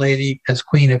coronation of Our Lady as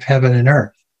Queen of Heaven and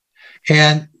Earth.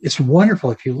 And it's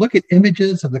wonderful. If you look at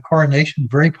images of the coronation,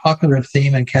 very popular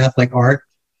theme in Catholic art,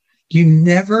 you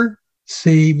never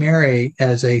see Mary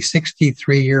as a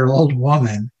 63-year-old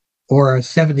woman or a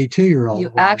 72-year-old You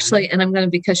woman. actually, and I'm going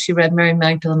to, because she read Mary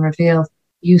Magdalene Revealed,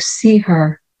 you see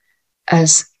her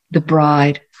as the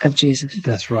bride of Jesus.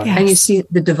 That's right. Yes. And you see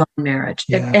the divine marriage.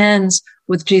 Yeah. It ends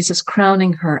with Jesus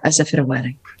crowning her as if at a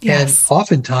wedding. Yes. And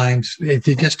oftentimes,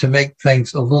 just to make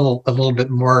things a little bit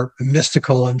more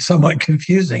mystical and somewhat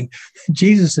confusing,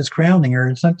 Jesus is crowning her,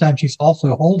 and sometimes she's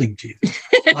also holding Jesus,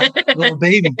 like little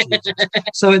baby Jesus.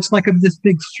 So it's like this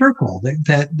big circle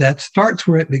that starts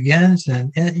where it begins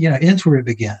and ends where it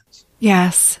begins.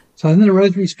 Yes. So then the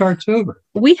rosary starts over.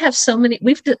 We have so many.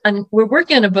 We're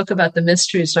working on a book about the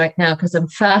mysteries right now because I'm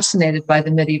fascinated by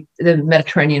the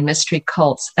Mediterranean mystery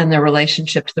cults and their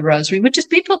relationship to the rosary. Which is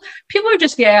people are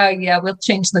just we'll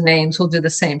change the names, we'll do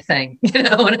the same thing. You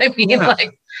know what I mean?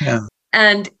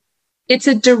 And it's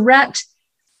a direct.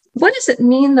 What does it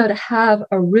mean though to have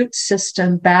a root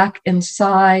system back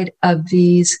inside of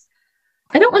these?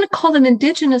 I don't want to call them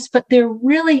indigenous, but they're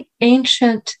really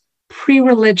ancient,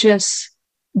 pre-religious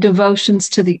devotions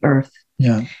to the earth.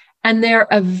 Yeah. And they're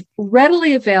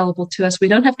readily available to us. We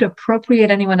don't have to appropriate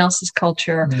anyone else's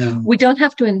culture. No. We don't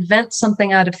have to invent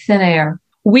something out of thin air.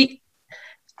 I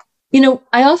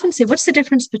often say, what's the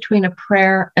difference between a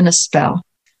prayer and a spell?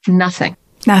 Nothing.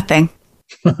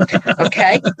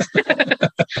 Okay.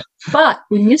 But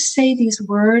when you say these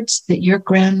words that your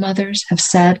grandmothers have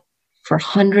said for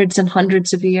hundreds and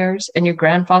hundreds of years, and your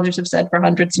grandfathers have said for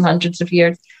hundreds and hundreds of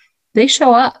years, they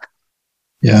show up.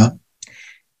 Yeah.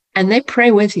 And they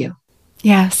pray with you.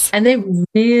 Yes. And they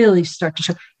really start to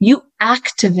show. You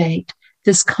activate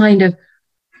this kind of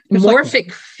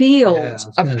morphic field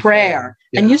of prayer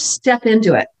and you step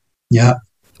into it. Yeah.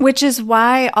 Which is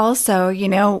why also,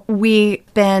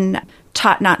 we've been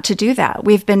taught not to do that.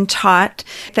 We've been taught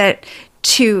that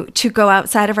to go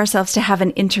outside of ourselves, to have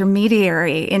an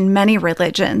intermediary in many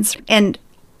religions. And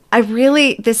I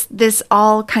really, this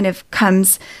all kind of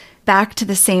comes back to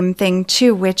the same thing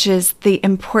too, which is the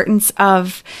importance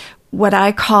of what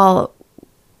I call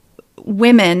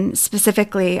women,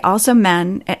 specifically, also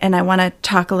men. And I want to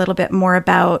talk a little bit more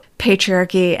about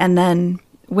patriarchy and then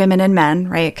women and men,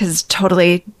 right? Because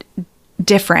totally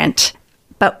different.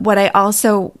 But what I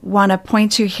also want to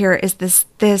point to here is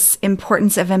this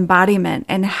importance of embodiment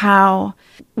and how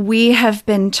we have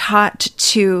been taught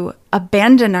to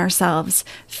abandon ourselves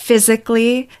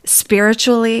physically,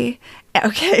 spiritually.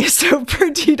 Okay, so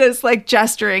Perdita's like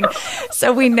gesturing,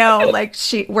 so we know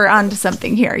we're on to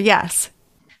something here. Yes.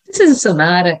 This is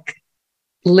somatic.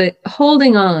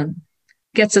 Holding on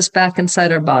gets us back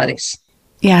inside our bodies.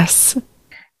 Yes.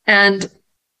 And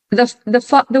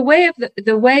the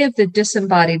way of the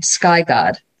disembodied sky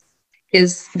god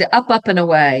is the up and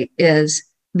away is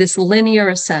this linear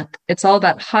ascent. It's all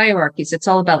about hierarchies. It's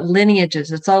all about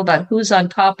lineages. It's all about who's on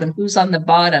top and who's on the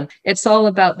bottom. It's all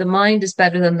about the mind is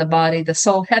better than the body. The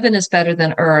soul, heaven is better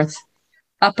than earth.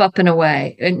 Up and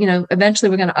away. And,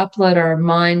 eventually we're going to upload our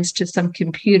minds to some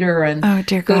computer and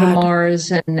go to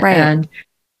Mars and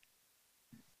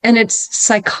it's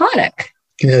psychotic.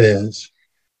 It is.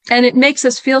 And it makes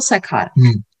us feel psychotic.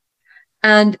 Mm.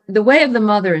 And the way of the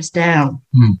mother is down.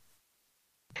 Mm.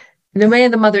 The way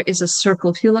of the mother is a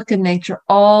circle. If you look in nature,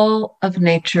 all of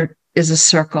nature is a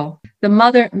circle. The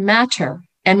mother, mater,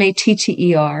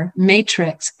 M-A-T-T-E-R,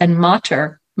 matrix, and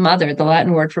mater, mother, the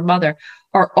Latin word for mother,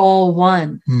 are all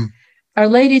one. Mm. Our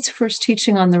Lady's first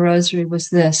teaching on the Rosary was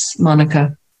this,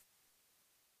 Monica.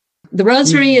 The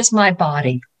Rosary is my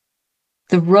body.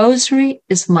 The Rosary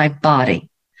is my body.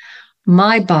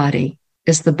 My body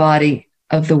is the body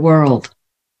of the world.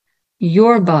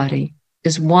 Your body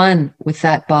is one with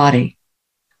that body.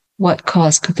 What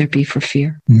cause could there be for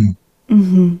fear? Mm.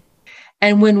 Mm-hmm.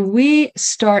 And when we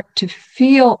start to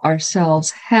feel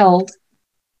ourselves held,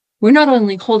 we're not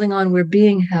only holding on, we're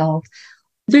being held.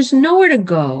 There's nowhere to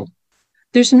go.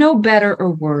 There's no better or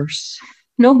worse.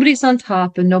 Nobody's on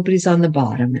top and nobody's on the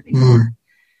bottom anymore. Mm.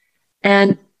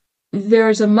 And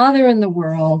there's a mother in the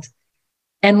world,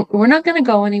 and we're not going to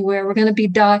go anywhere. We're going to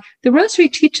die. The Rosary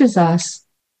teaches us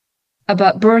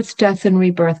about birth, death, and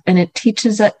rebirth, and it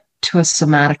teaches it to us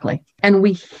somatically. And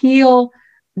we heal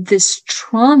this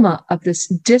trauma of this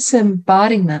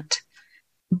disembodiment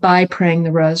by praying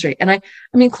the Rosary. And I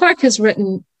mean, Clark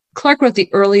wrote the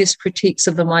earliest critiques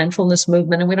of the mindfulness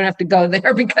movement, and we don't have to go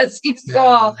there because he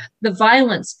saw the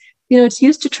violence. It's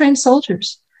used to train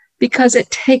soldiers because it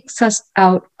takes us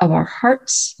out of our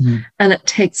hearts and it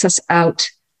takes us out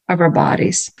of our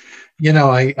bodies.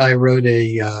 I wrote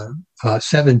a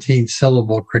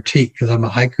 17-syllable critique because I'm a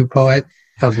haiku poet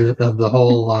of the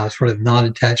whole sort of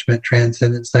non-attachment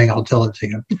transcendence thing. I'll tell it to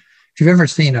you. If you've ever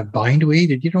seen a bindweed,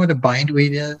 did you know what a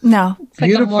bindweed is? No.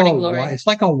 Beautiful. It's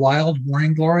like a wild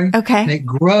morning glory. Okay. And it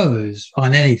grows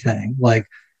on anything. Like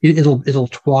it'll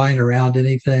twine around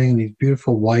anything. These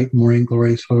beautiful white morning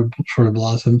glory sort of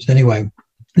blossoms. Anyway,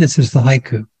 this is the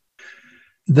haiku.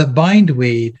 The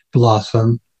bindweed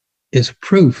blossom is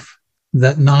proof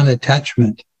that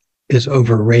non-attachment is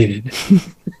overrated.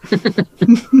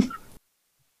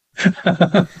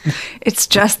 It's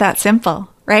just that simple,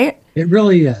 right? It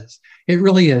really is. It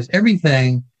really is.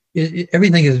 Everything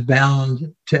is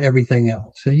bound to everything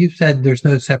else. And you said there's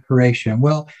no separation.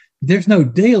 Well, there's no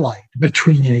daylight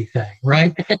between anything,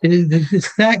 right?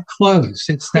 It's that close.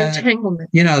 It's that entanglement.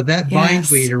 That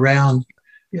bindweed around.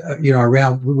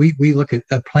 We look at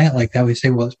a plant like that. We say,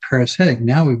 well, it's parasitic.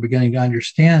 Now we're beginning to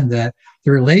understand that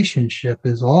the relationship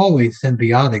is always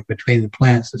symbiotic between the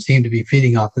plants that seem to be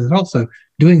feeding off. It's also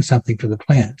doing something for the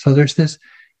plant. So there's this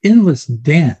endless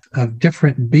dance of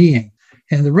different beings.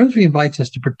 And the Rosary invites us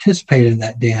to participate in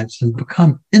that dance and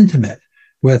become intimate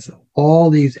with all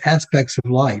these aspects of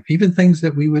life, even things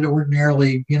that we would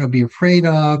ordinarily, be afraid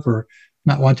of or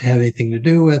not want to have anything to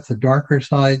do with, the darker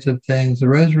sides of things. The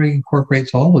Rosary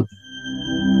incorporates all of them.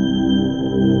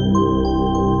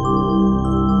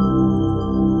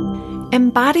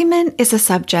 Embodiment is a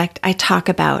subject I talk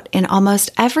about in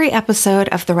almost every episode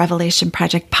of the Revelation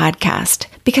Project podcast,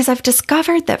 because I've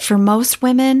discovered that for most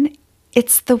women,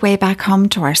 it's the way back home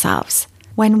to ourselves.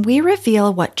 When we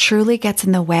reveal what truly gets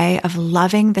in the way of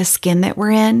loving the skin that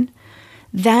we're in,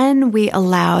 then we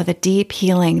allow the deep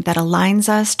healing that aligns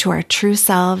us to our true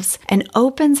selves and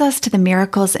opens us to the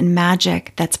miracles and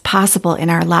magic that's possible in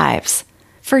our lives.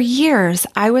 For years,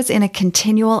 I was in a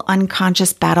continual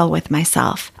unconscious battle with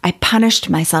myself. I punished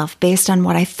myself based on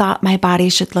what I thought my body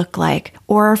should look like,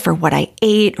 or for what I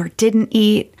ate or didn't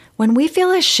eat. When we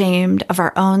feel ashamed of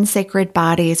our own sacred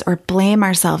bodies or blame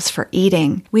ourselves for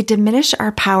eating, we diminish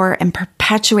our power and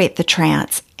perpetuate the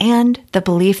trance and the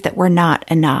belief that we're not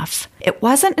enough. It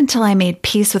wasn't until I made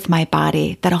peace with my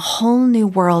body that a whole new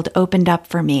world opened up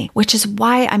for me, which is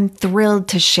why I'm thrilled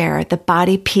to share the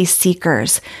Body Peace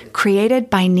Seekers,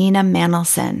 created by Nina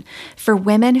Manelson, for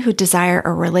women who desire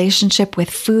a relationship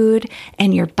with food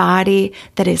and your body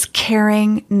that is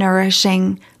caring,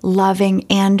 nourishing, loving,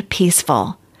 and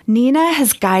peaceful. Nina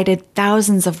has guided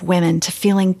thousands of women to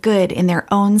feeling good in their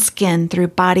own skin through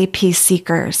Body Peace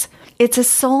Seekers. It's a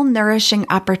soul-nourishing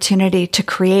opportunity to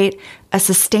create a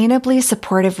sustainably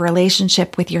supportive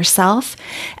relationship with yourself,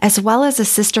 as well as a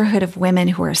sisterhood of women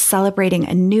who are celebrating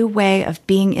a new way of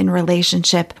being in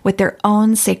relationship with their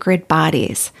own sacred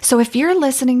bodies. So if you're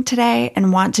listening today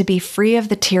and want to be free of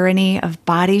the tyranny of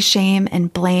body shame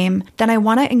and blame, then I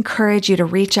want to encourage you to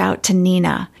reach out to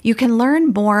Nina. You can learn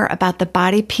more about the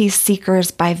Body Peace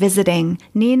Seekers by visiting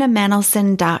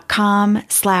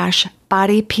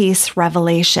ninamanelson.com/Body Peace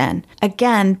Revelation.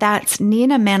 Again, that's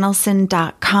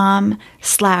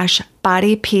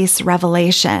ninamanelson.com/Body Peace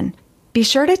Revelation. Be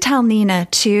sure to tell Nina,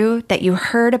 too, that you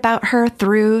heard about her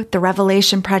through the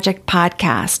Revelation Project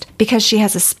podcast, because she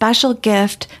has a special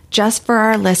gift just for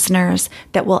our listeners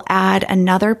that will add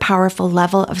another powerful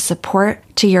level of support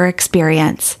to your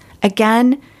experience.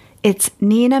 Again, it's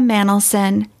Nina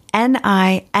Manelson,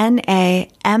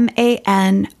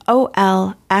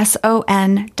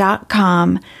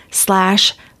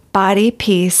 ninamanolson.com/Body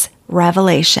Peace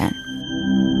Revelation.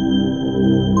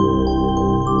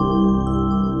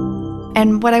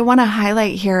 And what I want to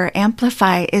highlight here,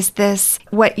 amplify, is this,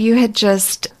 what you had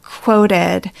just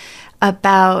quoted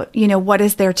about, what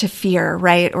is there to fear,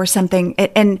 right? Or something.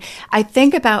 And I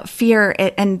think about fear,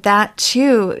 and that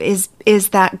too is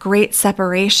that great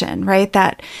separation, right?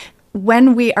 That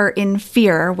when we are in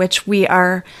fear, which we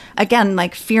are, again,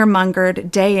 like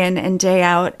fear-mongered day in and day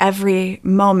out, every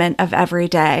moment of every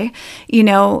day,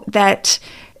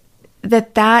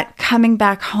 that coming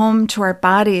back home to our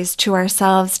bodies, to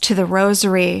ourselves, to the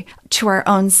Rosary, to our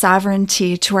own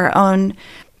sovereignty, to our own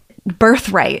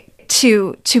birthright,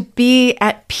 to be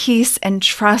at peace and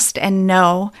trust and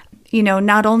know,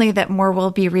 not only that more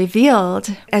will be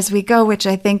revealed as we go, which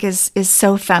I think is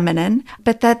so feminine,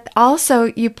 but that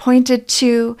also you pointed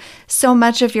to so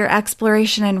much of your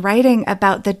exploration and writing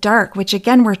about the dark, which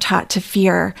again, we're taught to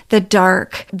fear the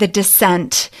dark, the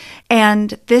descent.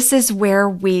 And this is where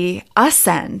we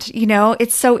ascend.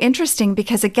 It's so interesting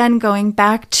because, again, going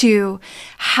back to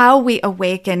how we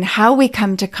awaken, how we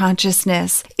come to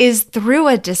consciousness is through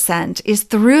a descent, is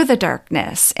through the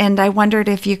darkness. And I wondered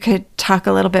if you could talk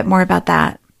a little bit more about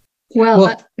that.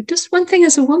 Well, just one thing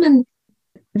as a woman,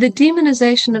 the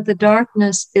demonization of the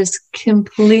darkness is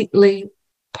completely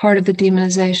part of the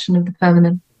demonization of the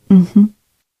feminine. Mm-hmm.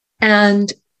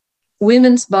 And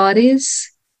women's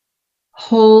bodies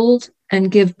hold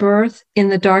and give birth in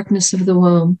the darkness of the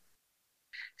womb.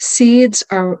 Seeds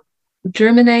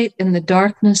germinate in the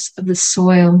darkness of the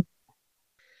soil.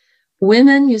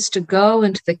 Women used to go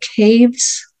into the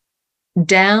caves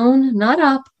down, not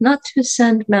up, not to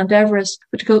ascend Mount Everest,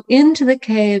 but to go into the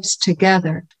caves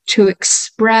together to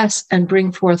express and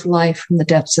bring forth life from the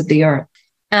depths of the earth.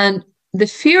 And the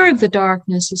fear of the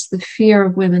darkness is the fear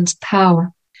of women's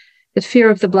power, the fear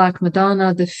of the Black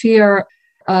Madonna, the fear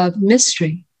of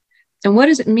mystery. And what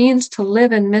does it mean to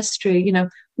live in mystery? You know,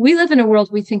 we live in a world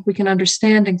we think we can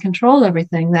understand and control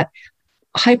everything, that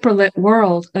hyperlit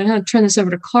world. I'm going to turn this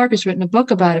over to Clark, who's written a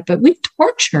book about it, but we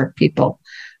torture people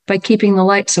by keeping the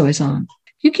lights always on.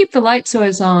 If you keep the lights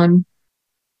always on,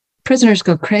 prisoners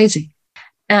go crazy.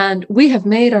 And we have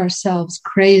made ourselves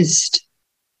crazed.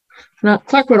 Now,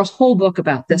 Clark wrote a whole book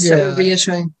about this, so we're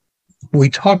reissuing. We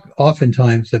talk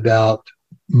oftentimes about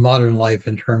modern life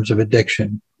in terms of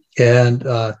addiction. And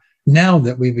now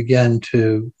that we begin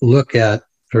to look at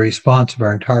the response of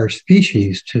our entire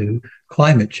species to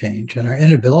climate change and our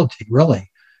inability really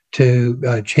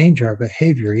to change our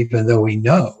behavior, even though we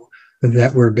know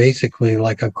that we're basically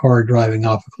like a car driving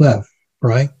off a cliff,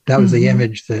 right? That was the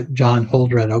image that John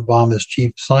Holdren, Obama's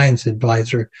chief science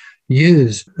advisor,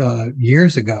 used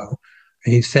years ago.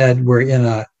 He said, we're in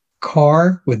a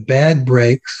car with bad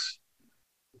brakes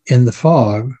in the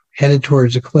fog headed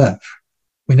towards a cliff.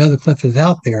 We know the cliff is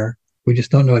out there. We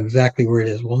just don't know exactly where it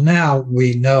is. Well, now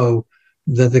we know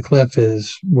that the cliff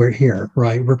is, we're here,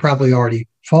 right? We're probably already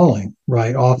falling,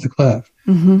 right, off the cliff.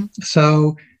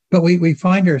 So, but we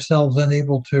find ourselves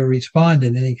unable to respond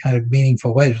in any kind of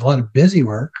meaningful way. There's a lot of busy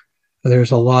work.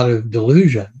 There's a lot of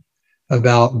delusion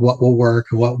about what will work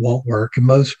and what won't work. And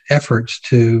most efforts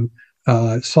to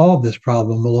solve this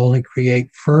problem will only create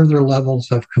further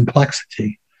levels of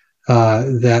complexity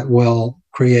that will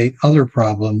create other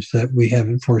problems that we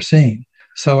haven't foreseen.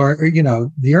 So,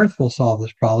 the earth will solve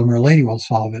this problem, Our Lady will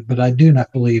solve it, but I do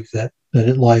not believe that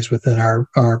it lies within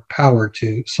our power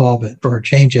to solve it or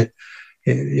change it.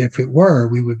 If it were,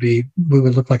 we would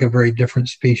look like a very different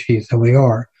species than we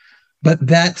are. But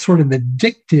that sort of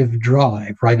addictive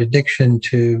drive, right? Addiction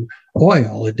to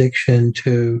oil, addiction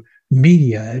to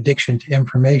media, addiction to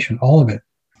information, all of it.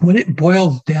 What it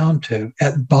boils down to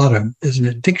at bottom is an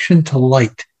addiction to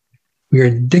light. We are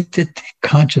addicted to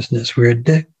consciousness. We're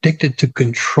addicted to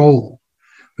control.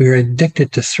 We are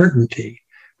addicted to certainty.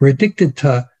 We're addicted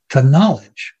to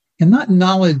knowledge, and not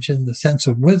knowledge in the sense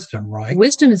of wisdom, right?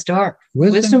 Wisdom is dark.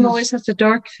 Wisdom always has a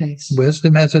dark face.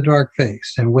 Wisdom has a dark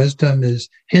face, and wisdom is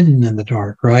hidden in the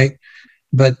dark, right?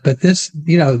 But this,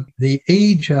 the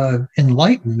age of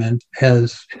enlightenment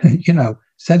has,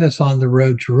 set us on the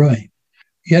road to ruin.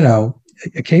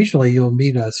 Occasionally you'll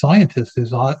meet a scientist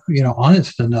who's,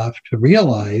 honest enough to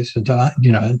realize and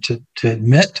to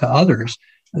admit to others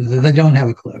that they don't have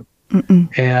a clue.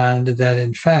 And that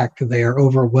in fact, they are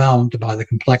overwhelmed by the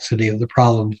complexity of the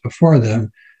problems before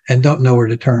them and don't know where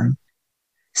to turn.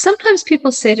 Sometimes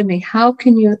people say to me,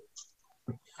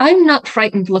 I'm not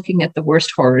frightened looking at the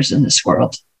worst horrors in this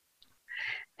world.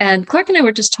 And Clark and I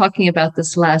were just talking about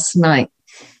this last night.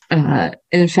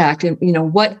 In fact,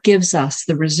 what gives us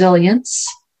the resilience?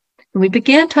 And we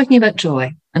began talking about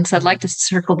joy. And so I'd like to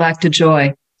circle back to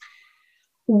joy.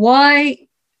 Why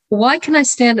can I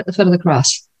stand at the foot of the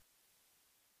cross?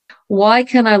 Why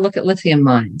can I look at lithium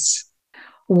mines?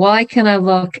 Why can I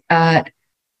look at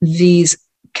these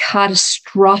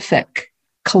catastrophic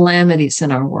calamities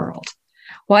in our world?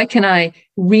 Why can I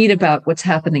read about what's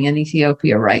happening in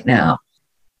Ethiopia right now?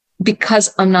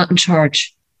 Because I'm not in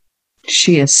charge.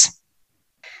 She is.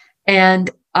 And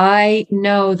I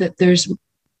know that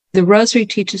the Rosary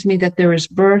teaches me that there is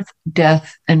birth,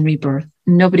 death, and rebirth.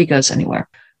 Nobody goes anywhere.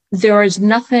 There is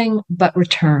nothing but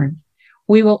return.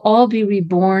 We will all be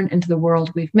reborn into the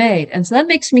world we've made. And so that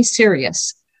makes me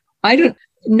serious.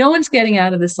 No one's getting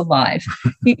out of this alive.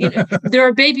 There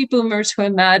are baby boomers who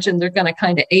imagine they're going to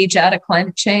kind of age out of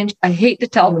climate change. I hate to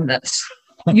tell them this.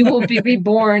 You will be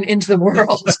reborn into the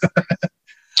world.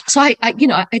 So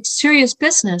it's serious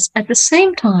business. At the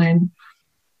same time,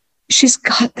 she's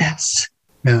got this.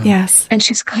 Yeah. Yes. And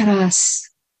she's got us.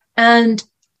 And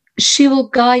she will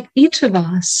guide each of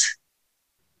us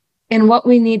in what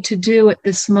we need to do at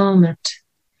this moment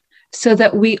so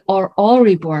that we are all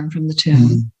reborn from the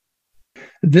tomb.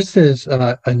 This is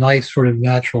a nice sort of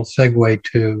natural segue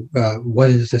to what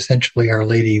is essentially Our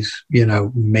Lady's,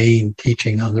 main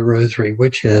teaching on the Rosary,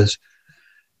 which is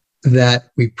that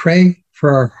we pray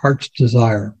for our heart's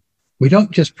desire. We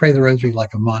don't just pray the Rosary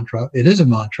like a mantra. It is a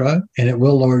mantra, and it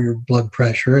will lower your blood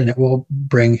pressure, and it will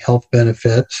bring health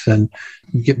benefits and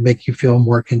make you feel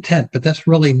more content. But that's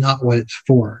really not what it's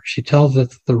for. She tells us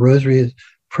that the Rosary is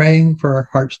praying for our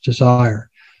heart's desire.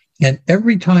 And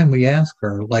every time we ask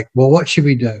her, like, well, what should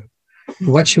we do?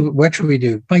 What should we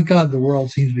do? My God, the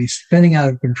world seems to be spinning out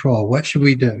of control. What should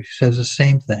we do? She says the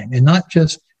same thing. And not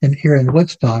just here in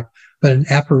Woodstock, but in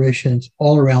apparitions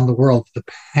all around the world for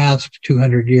the past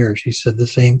 200 years. She said the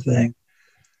same thing.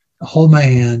 Hold my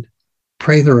hand,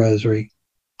 pray the rosary,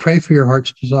 pray for your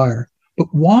heart's desire. But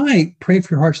why pray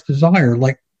for your heart's desire?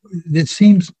 Like it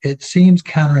seems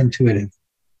counterintuitive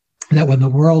that when the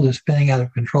world is spinning out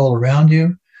of control around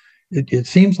you, it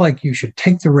seems like you should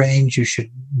take the reins. You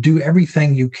should do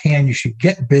everything you can. You should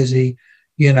get busy.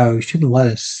 You shouldn't let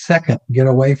a second get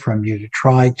away from you to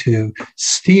try to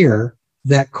steer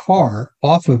that car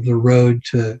off of the road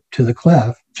to the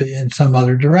cliff in some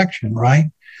other direction, right?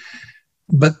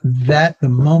 But the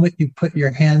moment you put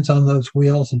your hands on those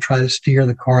wheels and try to steer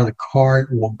the car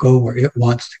will go where it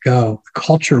wants to go. The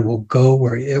culture will go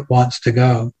where it wants to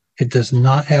go. It does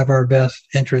not have our best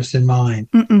interest in mind.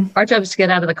 Mm-mm. Our job is to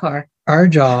get out of the car. Our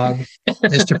job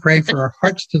is to pray for our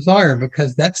heart's desire,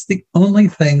 because that's the only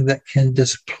thing that can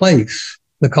displace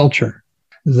the culture.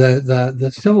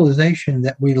 The civilization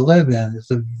that we live in is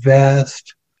a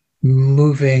vast,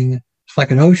 moving, it's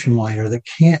like an ocean liner that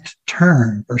can't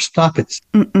turn or stop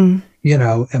itself,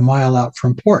 a mile out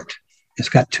from port. It's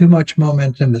got too much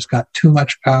momentum. It's got too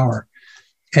much power.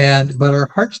 But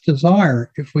our heart's desire,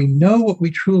 if we know what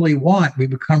we truly want, we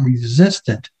become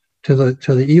resistant to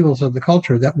the evils of the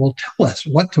culture that will tell us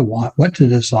what to want, what to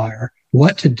desire,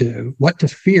 what to do, what to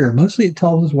fear. Mostly it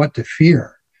tells us what to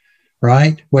fear,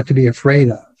 right? What to be afraid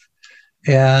of.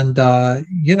 And,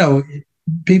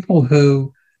 people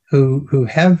who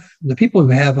have,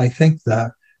 I think,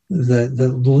 the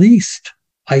least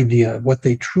idea of what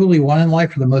they truly want in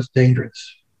life are the most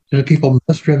dangerous. They're the people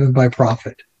most driven by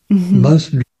profit.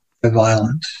 Most driven by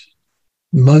violence,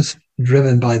 most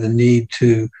driven by the need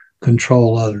to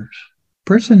control others.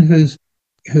 Person who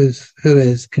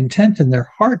is content in their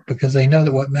heart because they know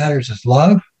that what matters is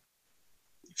love,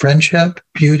 friendship,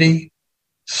 beauty,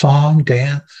 song,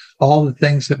 dance, all the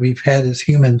things that we've had as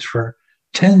humans for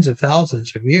tens of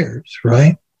thousands of years,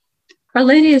 right? Our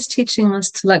Lady is teaching us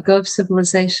to let go of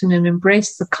civilization and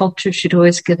embrace the culture she'd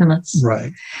always given us.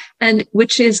 Right. And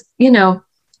which is,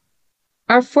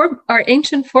 our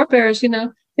ancient forebears, they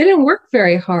didn't work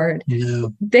very hard. Yeah.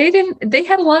 They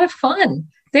had a lot of fun.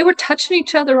 They were touching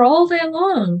each other all day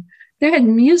long. They had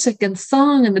music and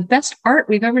song and the best art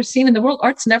we've ever seen in the world.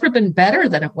 Art's never been better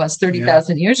than it was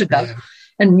 30,000 years ago. Yeah.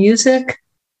 And music.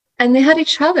 And they had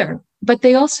each other, but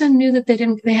they also knew that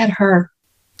they had her.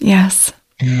 Yes.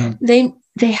 Yeah. They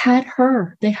had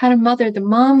her. They had a mother. The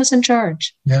mom was in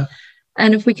charge. Yeah.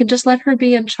 And if we can just let her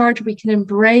be in charge, we can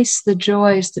embrace the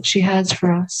joys that she has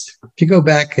for us. If you go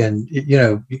back and,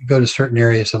 you go to certain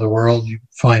areas of the world, you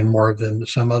find more of them than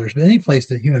some others. But any place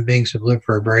that human beings have lived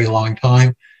for a very long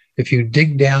time, if you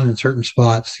dig down in certain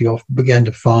spots, you'll begin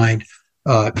to find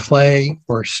clay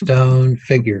or stone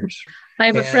figures. I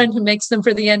have a friend who makes them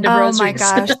for the end of rosaries.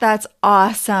 Oh my gosh, that's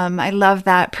awesome. I love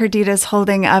that. Perdita's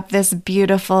holding up this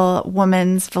beautiful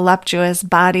woman's voluptuous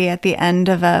body at the end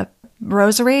of a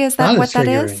rosary. Is that what that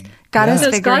is? Goddess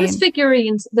figurines. Goddess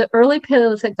figurines, the early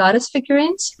Paleolithic goddess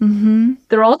figurines. Mm-hmm.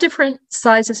 They're all different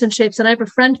sizes and shapes. And I have a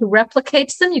friend who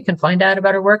replicates them. You can find out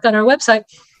about her work on our website.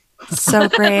 So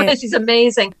great. She's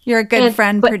amazing. You're a good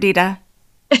friend, Perdita.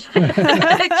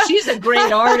 She's a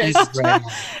great artist.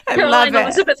 Caroline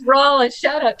Elizabeth Rawlins,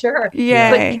 shout out to her.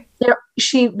 Yay. But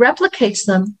she replicates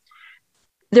them.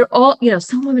 They're all,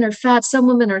 some women are fat, some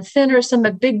women are thinner, some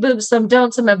have big boobs, some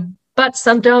don't, some have butts,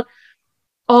 some don't.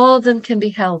 All of them can be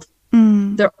held.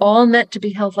 They're all meant to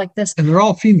be held like this. And they're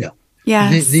all female.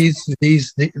 Yes.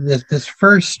 This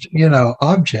first,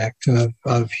 object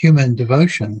of human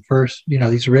devotion,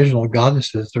 these original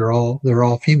goddesses, they're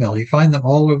all female. You find them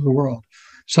all over the world.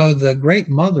 So the Great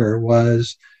Mother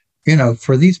was,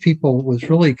 for these people, was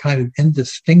really kind of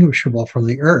indistinguishable from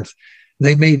the earth.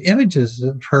 They made images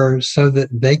of her so that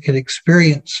they could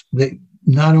experience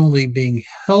not only being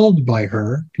held by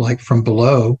her, like from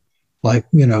below, like,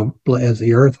 as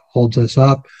the earth holds us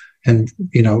up and,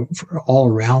 all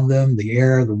around them, the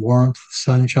air, the warmth, the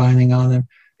sun shining on them,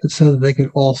 but so that they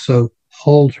could also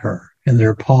hold her in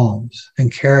their palms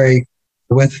and carry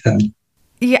with them.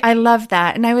 Yeah, I love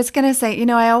that. And I was going to say,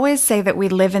 I always say that we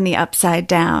live in the upside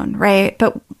down, right?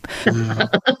 But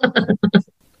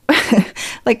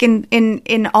like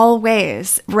in all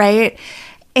ways, right?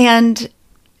 And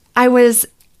I was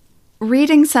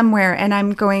reading somewhere, and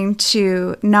I'm going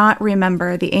to not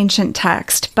remember the ancient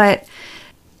text, but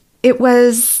it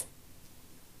was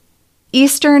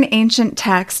Eastern ancient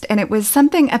text, and it was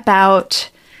something about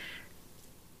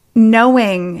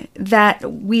knowing that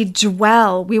we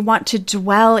want to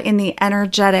dwell in the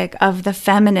energetic of the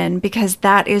feminine, because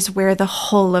that is where the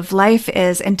whole of life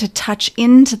is, and to touch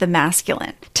into the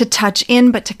masculine, to touch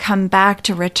in, but to come back,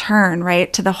 to return,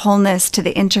 right, to the wholeness, to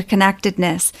the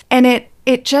interconnectedness. And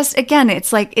it just, again,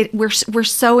 it's like we're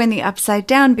so in the upside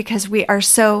down because we are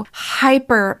so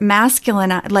hyper masculine.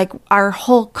 Like our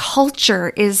whole culture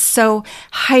is so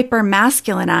hyper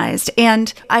masculinized.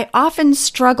 And I often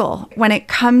struggle when it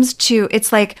comes to,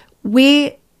 it's like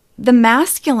the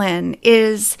masculine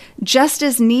is just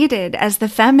as needed as the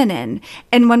feminine.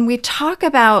 And when we talk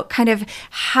about kind of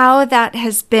how that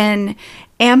has been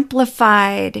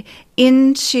amplified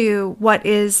into what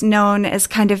is known as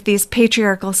kind of these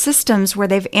patriarchal systems, where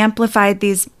they've amplified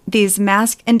these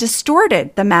and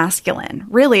distorted the masculine.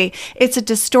 Really, it's a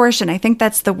distortion. I think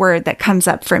that's the word that comes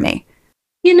up for me.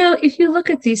 If you look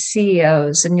at these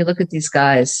CEOs and you look at these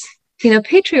guys,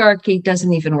 patriarchy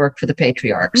doesn't even work for the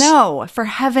patriarchs. No, for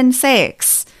heaven's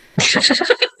sakes.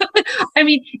 I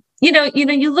mean,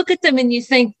 you look at them and you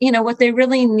think, what they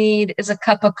really need is a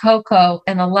cup of cocoa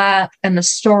and a laugh and a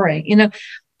story,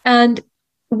 and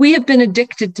we have been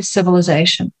addicted to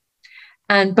civilization,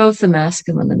 and both the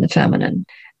masculine and the feminine,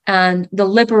 and the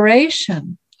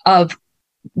liberation of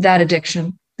that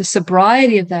addiction, the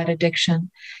sobriety of that addiction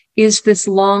is this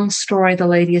long story the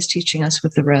lady is teaching us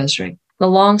with the Rosary, the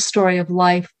long story of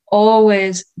life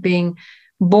always being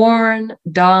born,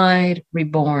 died,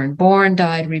 reborn, born,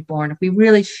 died, reborn. If we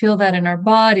really feel that in our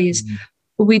bodies,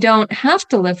 we don't have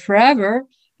to live forever.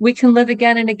 We can live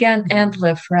again and again and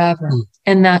live forever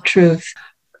in that truth.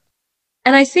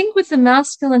 And I think with the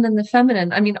masculine and the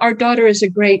feminine, I mean, our daughter is a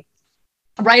great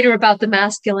writer about the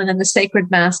masculine and the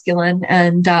sacred masculine.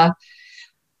 And, but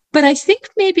I think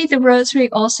maybe the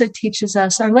Rosary also teaches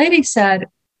us, Our Lady said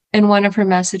in one of her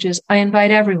messages, I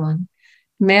invite everyone,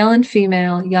 male and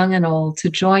female, young and old, to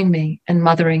join me in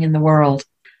mothering in the world.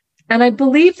 And I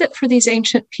believe that for these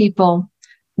ancient people,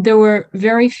 there were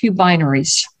very few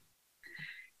binaries.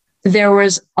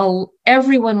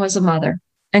 Everyone was a mother.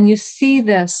 And you see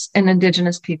this in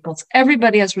indigenous peoples.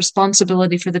 Everybody has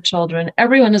responsibility for the children.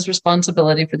 Everyone has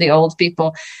responsibility for the old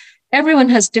people. Everyone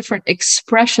has different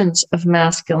expressions of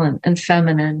masculine and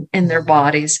feminine in their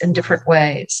bodies in different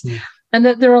ways. And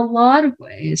that there are a lot of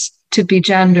ways to be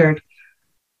gendered.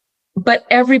 But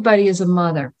everybody is a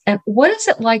mother. And what is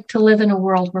it like to live in a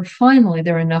world where finally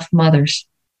there are enough mothers?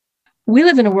 We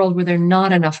live in a world where there are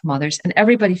not enough mothers, and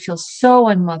everybody feels so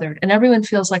unmothered, and everyone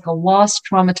feels like a lost,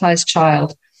 traumatized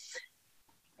child.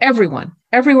 Everyone,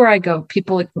 everywhere I go,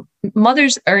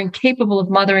 mothers are incapable of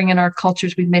mothering in our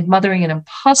cultures. We've made mothering an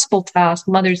impossible task.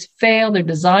 Mothers fail. They're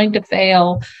designed to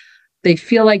fail. They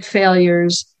feel like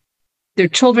failures. Their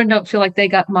children don't feel like they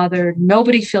got mothered.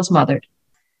 Nobody feels mothered.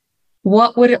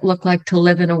 What would it look like to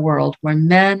live in a world where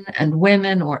men and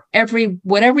women, or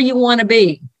whatever you want to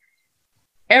be,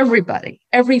 everybody,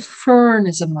 every fern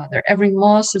is a mother, every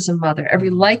moss is a mother, every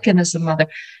lichen is a mother.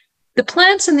 The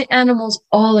plants and the animals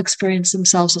all experience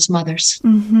themselves as mothers.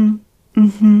 And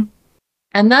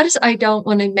that is, I don't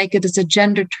want to make it as a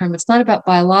gender term. It's not about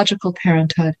biological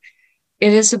parenthood.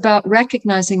 It is about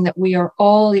recognizing that we are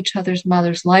all each other's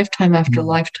mothers, lifetime after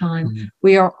lifetime.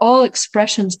 We are all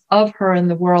expressions of her in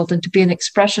the world, and to be an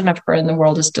expression of her in the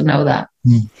world is to know that.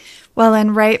 Well,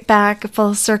 and right back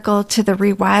full circle to the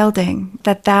rewilding,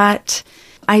 that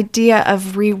idea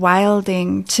of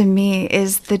rewilding to me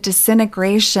is the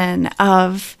disintegration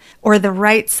of, or the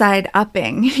right side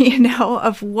upping,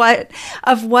 of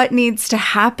what needs to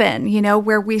happen,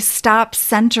 where we stop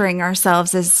centering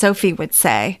ourselves, as Sophie would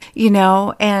say,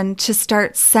 and to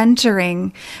start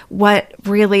centering what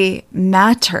really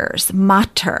matters, and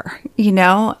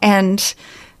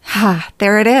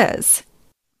there it is.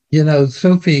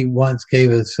 Sophie once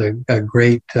gave us a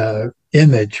great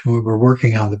image when we were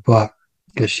working on the book,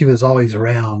 because she was always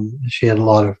around. She had a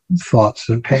lot of thoughts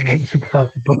and opinions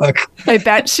about the book. I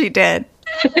bet she did.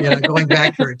 Going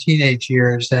back to her teenage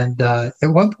years. And at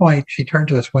one point, she turned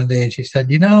to us one day and she said,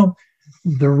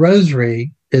 the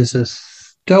Rosary is a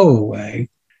stowaway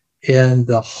in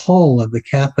the whole of the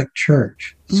Catholic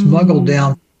Church, smuggled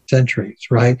down centuries,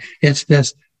 right? It's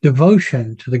this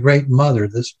devotion to the Great Mother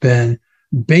that's been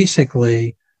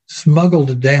basically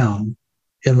smuggled down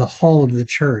in the whole of the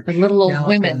church. The little old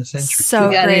women. So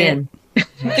great.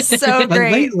 So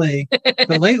great.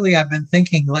 But lately I've been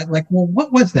thinking well,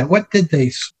 what was that? What did they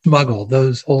smuggle,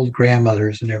 those old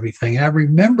grandmothers and everything? And I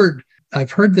remembered,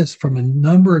 I've heard this from a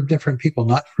number of different people,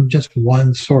 not from just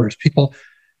one source. People,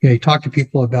 you talk to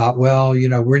people about,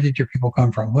 where did your people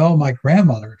come from? Well, my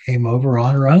grandmother came over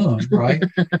on her own, right?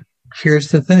 Here's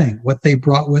the thing. What they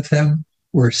brought with them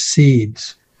were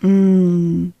seeds.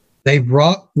 They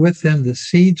brought with them the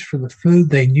seeds for the food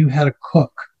they knew how to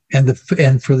cook, and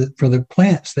for the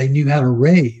plants they knew how to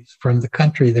raise from the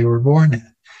country they were born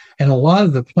in. And a lot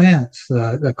of the plants,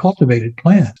 the cultivated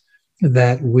plants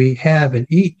that we have and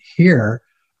eat here,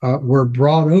 were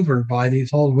brought over by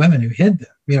these old women who hid them.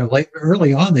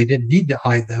 Early on, they didn't need to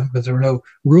hide them because there were no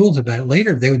rules about it.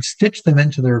 Later, they would stitch them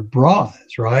into their bras,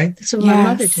 right? That's what my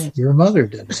mother did. Your mother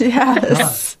did.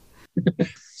 Yes.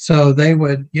 So they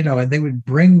would, and they would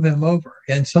bring them over.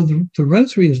 And so the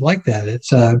rosary is like that.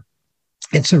 It's a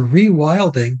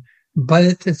rewilding,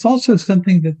 but it's also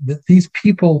something that these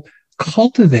people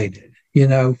cultivated,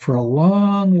 for a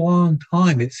long, long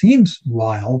time. It seems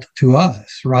wild to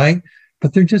us, right?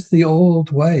 But they're just the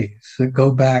old ways that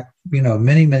go back,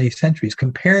 many, many centuries.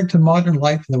 Compared to modern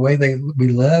life and the way we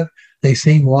live, they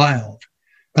seem wild.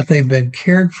 But they've been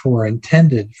cared for and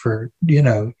tended for,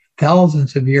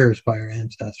 thousands of years by our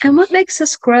ancestors. And what makes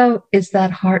us grow is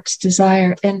that heart's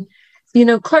desire. And,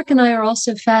 Clark and I are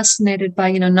also fascinated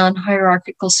by,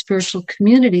 non-hierarchical spiritual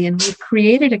community. And we've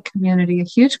created a community, a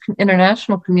huge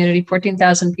international community,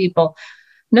 14,000 people,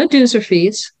 no dues or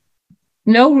fees.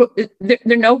 No, there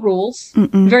are no rules.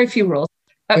 Very few rules.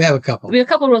 We have a couple. We have a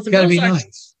couple of rules. Got to be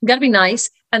nice. Got to be nice,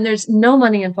 and there's no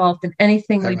money involved in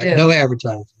anything we do. No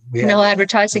advertising. No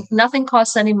advertising. Nothing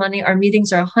costs any money. Our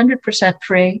meetings are 100%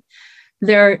 free.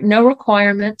 There are no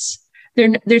requirements.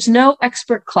 There's no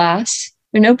expert class.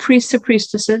 There are no priests or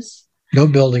priestesses. No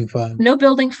building fund. No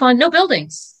building fund. No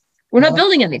buildings. We're not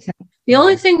building anything. The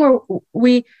only thing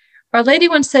Our Lady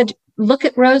once said, look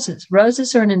at roses.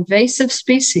 Roses are an invasive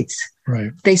species.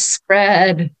 Right. They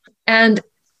spread. And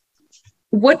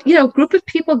group of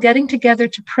people getting together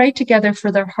to pray together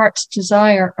for their heart's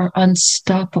desire are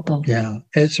unstoppable. Yeah.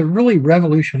 It's a really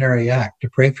revolutionary act. To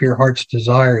pray for your heart's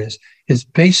desire is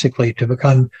basically to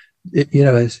become, is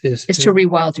to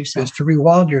rewild yourself. Is to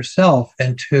rewild yourself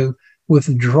and to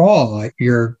withdraw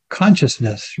your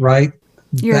consciousness, right?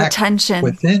 Your attention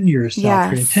within yourself,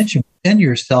 yes. Your attention within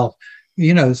yourself,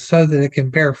 so that it can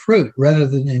bear fruit rather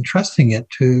than entrusting it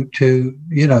to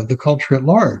the culture at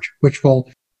large, which will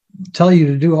tell you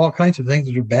to do all kinds of things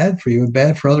that are bad for you and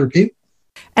bad for other people.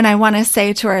 And I want to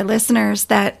say to our listeners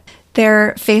that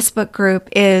their Facebook group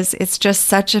it's just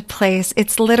such a place.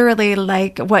 It's literally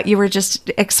like what you were just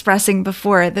expressing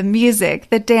before, the music,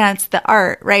 the dance, the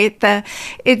art, right?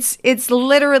 It's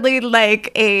literally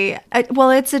like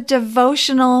it's a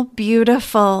devotional,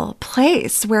 beautiful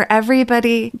place where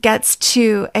everybody gets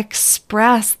to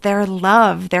express their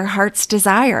love, their heart's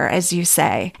desire, as you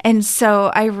say. And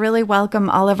so I really welcome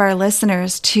all of our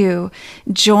listeners to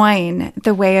join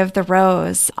the Way of the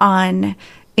Rose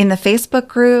in the Facebook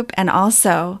group, and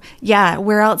also,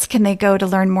 where else can they go to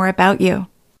learn more about you?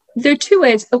 There are two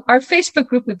ways. Our Facebook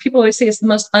group, that people always say, is the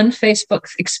most un-Facebook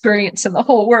experience in the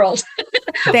whole world.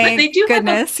 Thank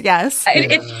goodness, yes.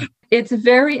 It's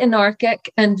very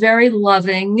anarchic and very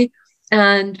loving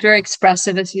and very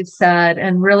expressive, as you said,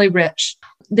 and really rich.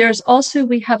 There's also,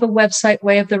 we have a website,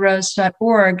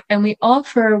 wayoftherose.org, and we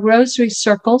offer rosary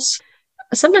circles,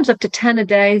 sometimes up to 10 a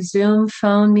day, Zoom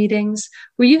phone meetings,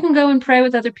 where you can go and pray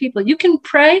with other people. You can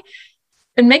pray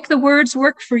and make the words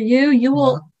work for you. You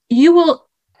will,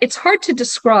 it's hard to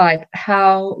describe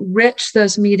how rich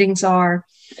those meetings are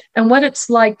and what it's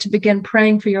like to begin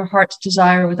praying for your heart's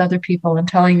desire with other people and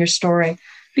telling your story.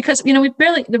 Because,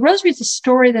 the rosary is a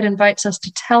story that invites us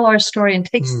to tell our story and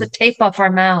takes the tape off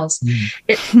our mouths.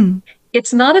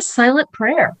 It's not a silent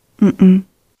prayer.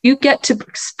 You get to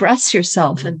express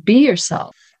yourself and be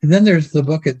yourself. And then there's the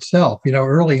book itself.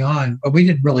 Early on, we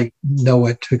didn't really know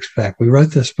what to expect. We wrote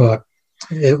this book.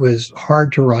 It was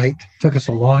hard to write. It took us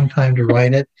a long time to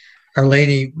write it. Our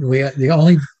Lady, the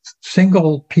only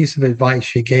single piece of advice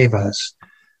she gave us,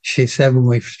 she said when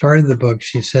we started the book,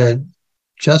 she said,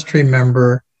 just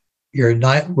remember, you're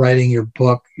not writing your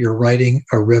book, you're writing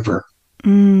a river.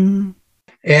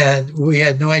 And we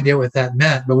had no idea what that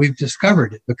meant, but we've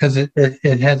discovered it because it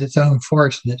has its own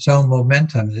force and its own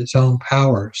momentum and its own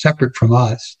power separate from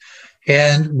us.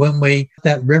 And when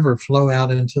that river flow out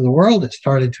into the world, it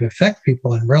started to affect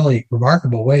people in really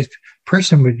remarkable ways.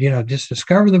 Person would, just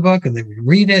discover the book and they would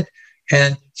read it.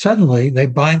 And suddenly they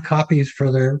bind copies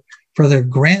for their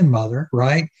grandmother,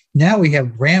 right? Now we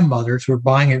have grandmothers who are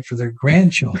buying it for their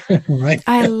grandchildren, right?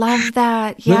 I love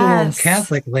that. Little old Yes.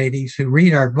 Catholic ladies who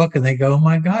read our book and they go, oh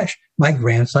my gosh, my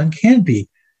grandson can be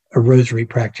a rosary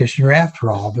practitioner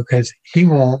after all, because he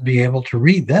won't be able to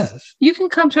read this. You can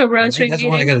come to a rosary He doesn't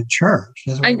meeting. want to go to church.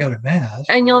 He doesn't want to go to mass.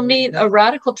 And you'll meet a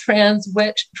radical trans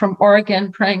witch from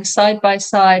Oregon praying side by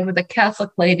side with a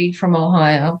Catholic lady from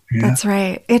Ohio. Yeah. That's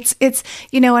right. It's,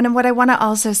 and what I want to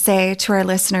also say to our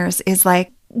listeners is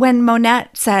like, when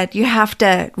Monette said, you have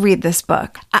to read this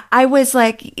book, I was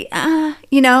like,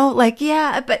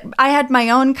 yeah, but I had my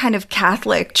own kind of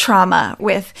Catholic trauma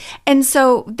with. And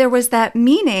so there was that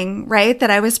meaning, right, that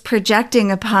I was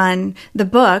projecting upon the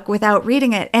book without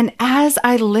reading it. And as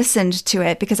I listened to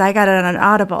it, because I got it on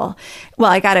Audible,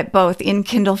 well, I got it both in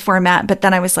Kindle format, but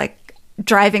then I was like,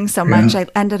 driving so much, I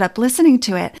ended up listening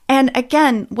to it. And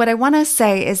again, what I want to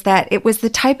say is that it was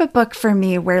the type of book for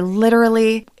me where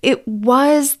literally it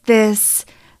was this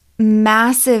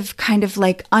massive kind of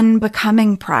like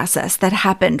unbecoming process that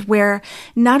happened, where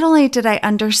not only did I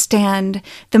understand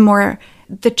the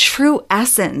true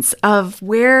essence of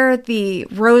where the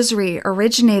rosary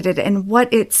originated and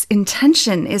what its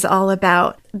intention is all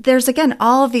about. There's again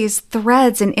all of these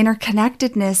threads and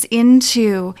interconnectedness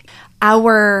into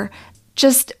our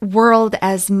just world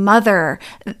as motherhood,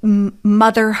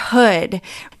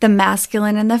 the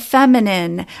masculine and the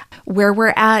feminine, where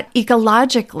we're at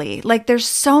ecologically. Like there's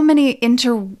so many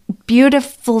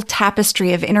beautiful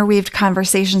tapestry of interweaved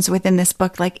conversations within this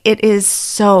book. Like it is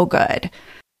so good.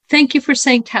 Thank you for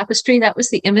saying tapestry. That was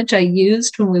the image I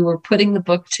used when we were putting the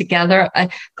book together.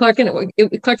 Clark and I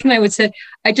would say,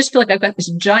 I just feel like I've got this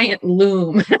giant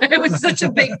loom. It was such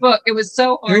a big book. It was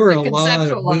so hard to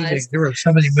conceptualize. There were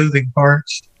so many moving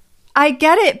parts. I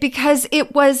get it, because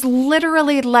it was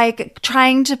literally like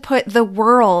trying to put the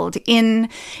world in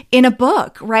a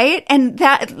book, right? And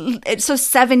so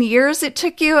 7 years it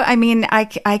took you. I mean,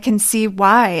 I can see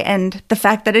why. And the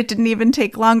fact that it didn't even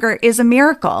take longer is a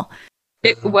miracle.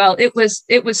 It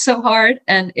was so hard,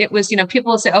 and it was,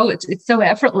 people will say, "Oh, it's so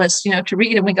effortless, to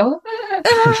read," and we go,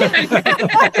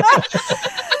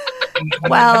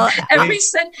 well, and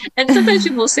sometimes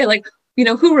people will say, like,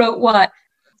 who wrote what?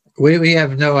 We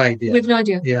have no idea. We have no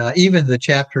idea. Yeah, even the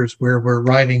chapters where we're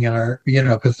writing in our,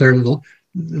 because they're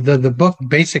the book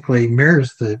basically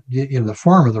mirrors the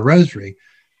form of the Rosary.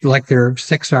 Like there are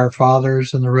 6 Our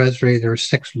Fathers in the Rosary. There are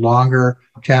 6 longer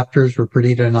chapters where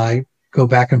Perdita and I go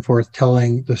back and forth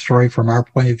telling the story from our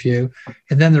point of view.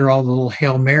 And then there are all the little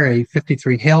Hail Mary,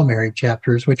 53 Hail Mary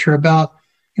chapters, which are about,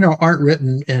 aren't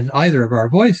written in either of our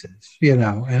voices, and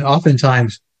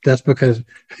oftentimes that's because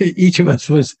each of us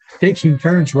was taking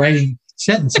turns writing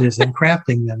sentences and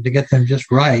crafting them to get them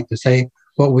just right, to say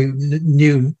what we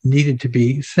knew needed to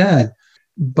be said.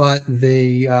 But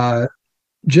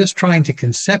just trying to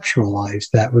conceptualize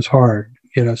that was hard,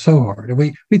 so hard. And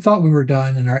we thought we were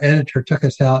done, and our editor took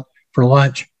us out for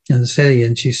lunch in the city,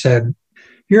 and she said,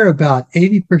 "You're about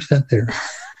 80% there."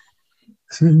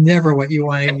 It's never what you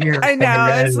want to hear. I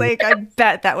know. It's like, I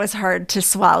bet that was hard to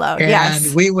swallow. And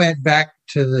yes. we went back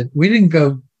we didn't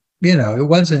go, it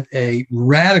wasn't a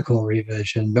radical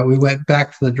revision, but we went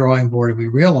back to the drawing board, and we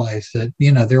realized that,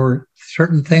 there were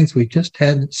certain things we just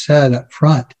hadn't said up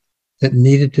front that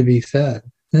needed to be said.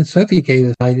 And Sophie gave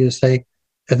us the idea to say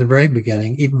at the very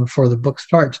beginning, even before the book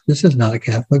starts, this is not a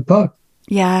Catholic book.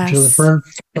 Yes.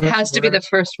 It has to be the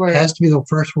first word. It has to be the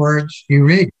first words you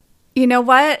read. You know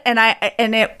what? And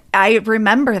I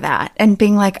remember that and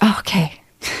being like, oh, okay,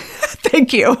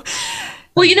 thank you.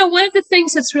 Well, one of the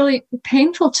things that's really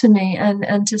painful to me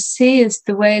and to see is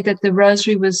the way that the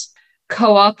Rosary was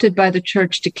co-opted by the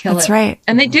church to kill it. That's right.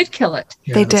 And they did kill it.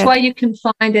 Yeah. They did. That's why you can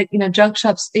find it, junk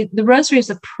shops. The Rosary is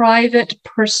a private,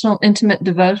 personal, intimate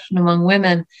devotion among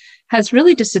women. Has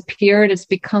really disappeared. It's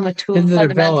become a tool of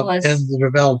fundamentalists. In the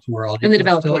developed world. In the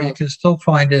developed world. You can still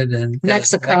find it in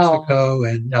Mexico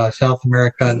and South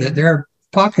America. There are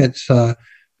pockets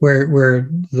where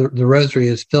the Rosary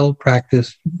is still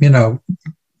practiced,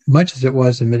 much as it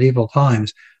was in medieval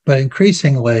times, but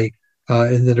increasingly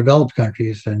in the developed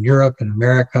countries in Europe and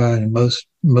America and most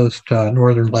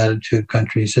northern latitude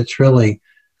countries, it's really,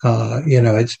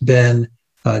 it's been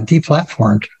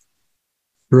deplatformed.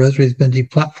 The Rosary has been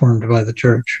deplatformed by the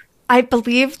church. I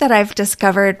believe that I've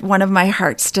discovered one of my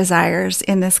heart's desires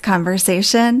in this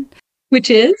conversation. Which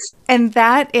is? And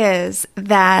that is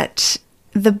that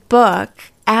the book,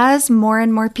 as more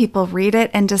and more people read it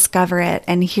and discover it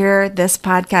and hear this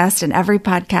podcast and every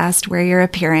podcast where you're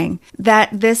appearing, that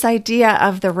this idea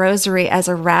of the Rosary as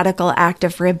a radical act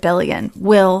of rebellion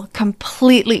will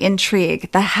completely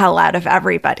intrigue the hell out of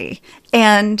everybody.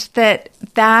 And that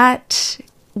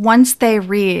once they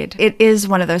read, it is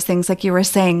one of those things, like you were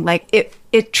saying, like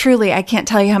it truly, I can't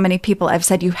tell you how many people I've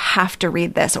said, you have to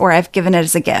read this, or I've given it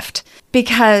as a gift,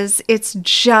 because it's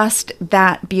just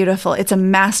that beautiful. It's a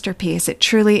masterpiece. It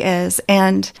truly is.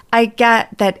 And I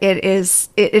get that it is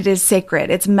sacred.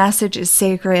 Its message is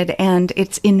sacred, and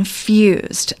it's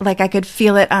infused. Like, I could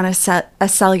feel it on a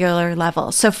cellular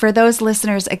level. So for those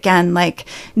listeners, again, like,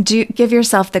 do give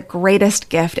yourself the greatest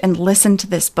gift and listen to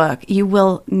this book. You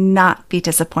will not be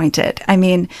disappointed. I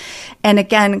mean, and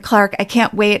again, Clark, I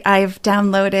can't wait. I've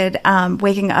downloaded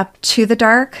Waking Up to the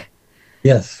Dark.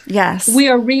 Yes. Yes. We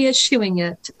are reissuing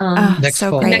it next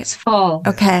fall. Great. next fall.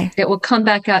 Okay. It will come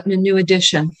back out in a new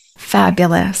edition.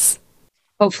 Fabulous.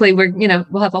 Hopefully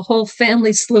we'll have a whole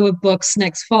family slew of books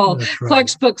next fall. That's right.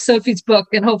 Clark's book, Sophie's book,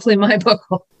 and hopefully my book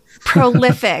will.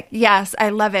 Prolific. Yes, I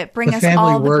love it. Bring The us family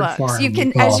all the word books. farm, You can,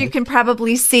 we call as you it. can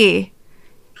probably see,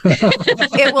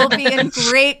 it will be in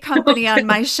great company on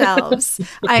my shelves.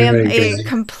 I am Very a good.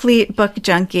 complete book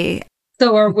junkie.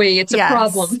 So are we. It's a Yes,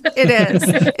 problem. It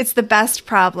is. It's the best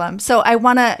problem. So I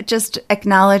want to just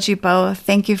acknowledge you both.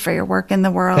 Thank you for your work in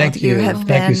the world. Thank you. have Thank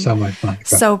been you so much, Monica.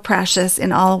 so precious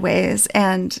in all ways.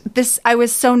 And I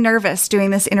was so nervous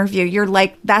doing this interview. You're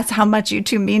like, that's how much you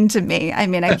two mean to me. I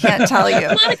mean, I can't tell you.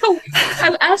 Monica,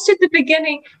 I asked at the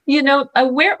beginning,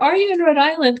 where are you in Rhode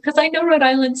Island? Because I know Rhode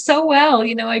Island so well.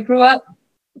 I grew up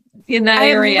in that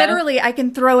area. I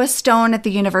can throw a stone at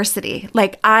the university.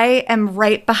 Like, I am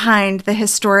right behind the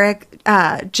historic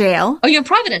jail. Oh, you're in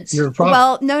Providence. You're a problem.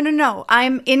 Well, no.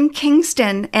 I'm in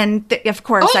Kingston, and of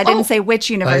course, I didn't say which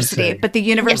university, see. but the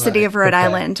University of Rhode Okay.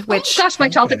 Island, which Oh, gosh, my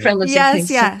childhood friend lives in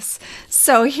Kingston. yes.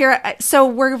 So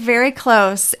we're very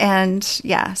close, and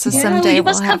so someday you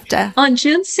we'll must have come. to. On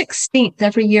June 16th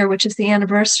every year, which is the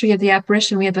anniversary of the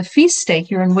apparition, we have a feast day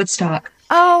here in Woodstock.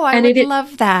 Oh, I And would it-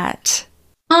 love that.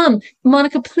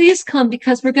 Monica, please come,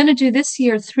 because we're going to do this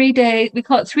year 3 days. We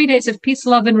call it 3 days of peace,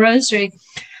 love, and rosary.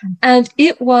 And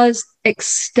it was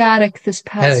ecstatic this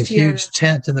Had a past year. huge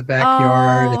tent in the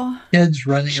backyard. Oh, Kids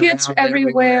running Kids around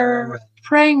everywhere,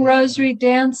 praying rosary,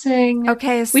 dancing.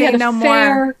 okay. We Say had a no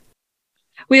fair. more.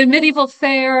 We had a medieval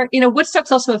fair.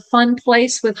 Woodstock's also a fun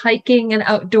place with hiking and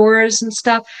outdoors and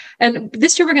stuff. And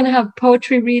this year we're going to have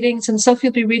poetry readings, and Sophie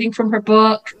will be reading from her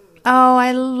book. Oh,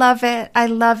 I love it. I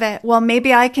love it. Well,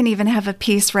 maybe I can even have a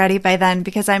piece ready by then,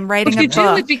 because I'm writing If a you do,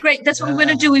 book. it'd be great. That's what we're going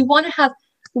to do. We want to have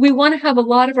a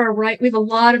lot of we have a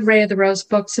lot of Ray of the Rose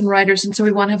books and writers, and so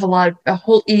we want to have a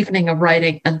whole evening of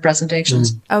writing and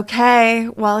presentations. Okay.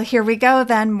 Well, here we go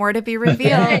then. More to be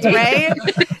revealed, right?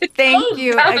 Thank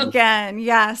you again.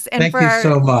 Yes. And Thank you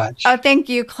so much. Oh, thank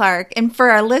you, Clark. And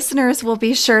for our listeners, we'll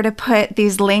be sure to put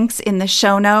these links in the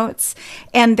show notes,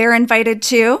 and they're invited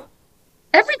too.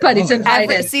 Everybody's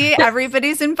invited. See,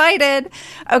 everybody's invited.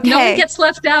 Okay. No one gets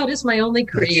left out is my only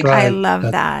creed. right. I love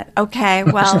that. Okay.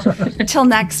 Well, till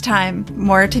next time,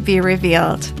 more to be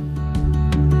revealed.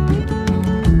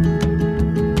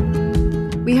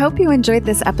 We hope you enjoyed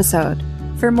this episode.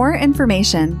 For more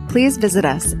information, please visit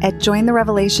us at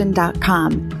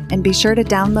jointherevelation.com and be sure to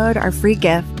download our free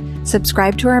gift,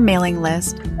 subscribe to our mailing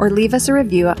list, or leave us a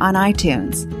review on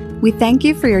iTunes. We thank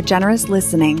you for your generous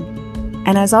listening.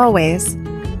 And as always,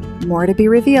 more to be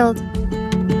revealed.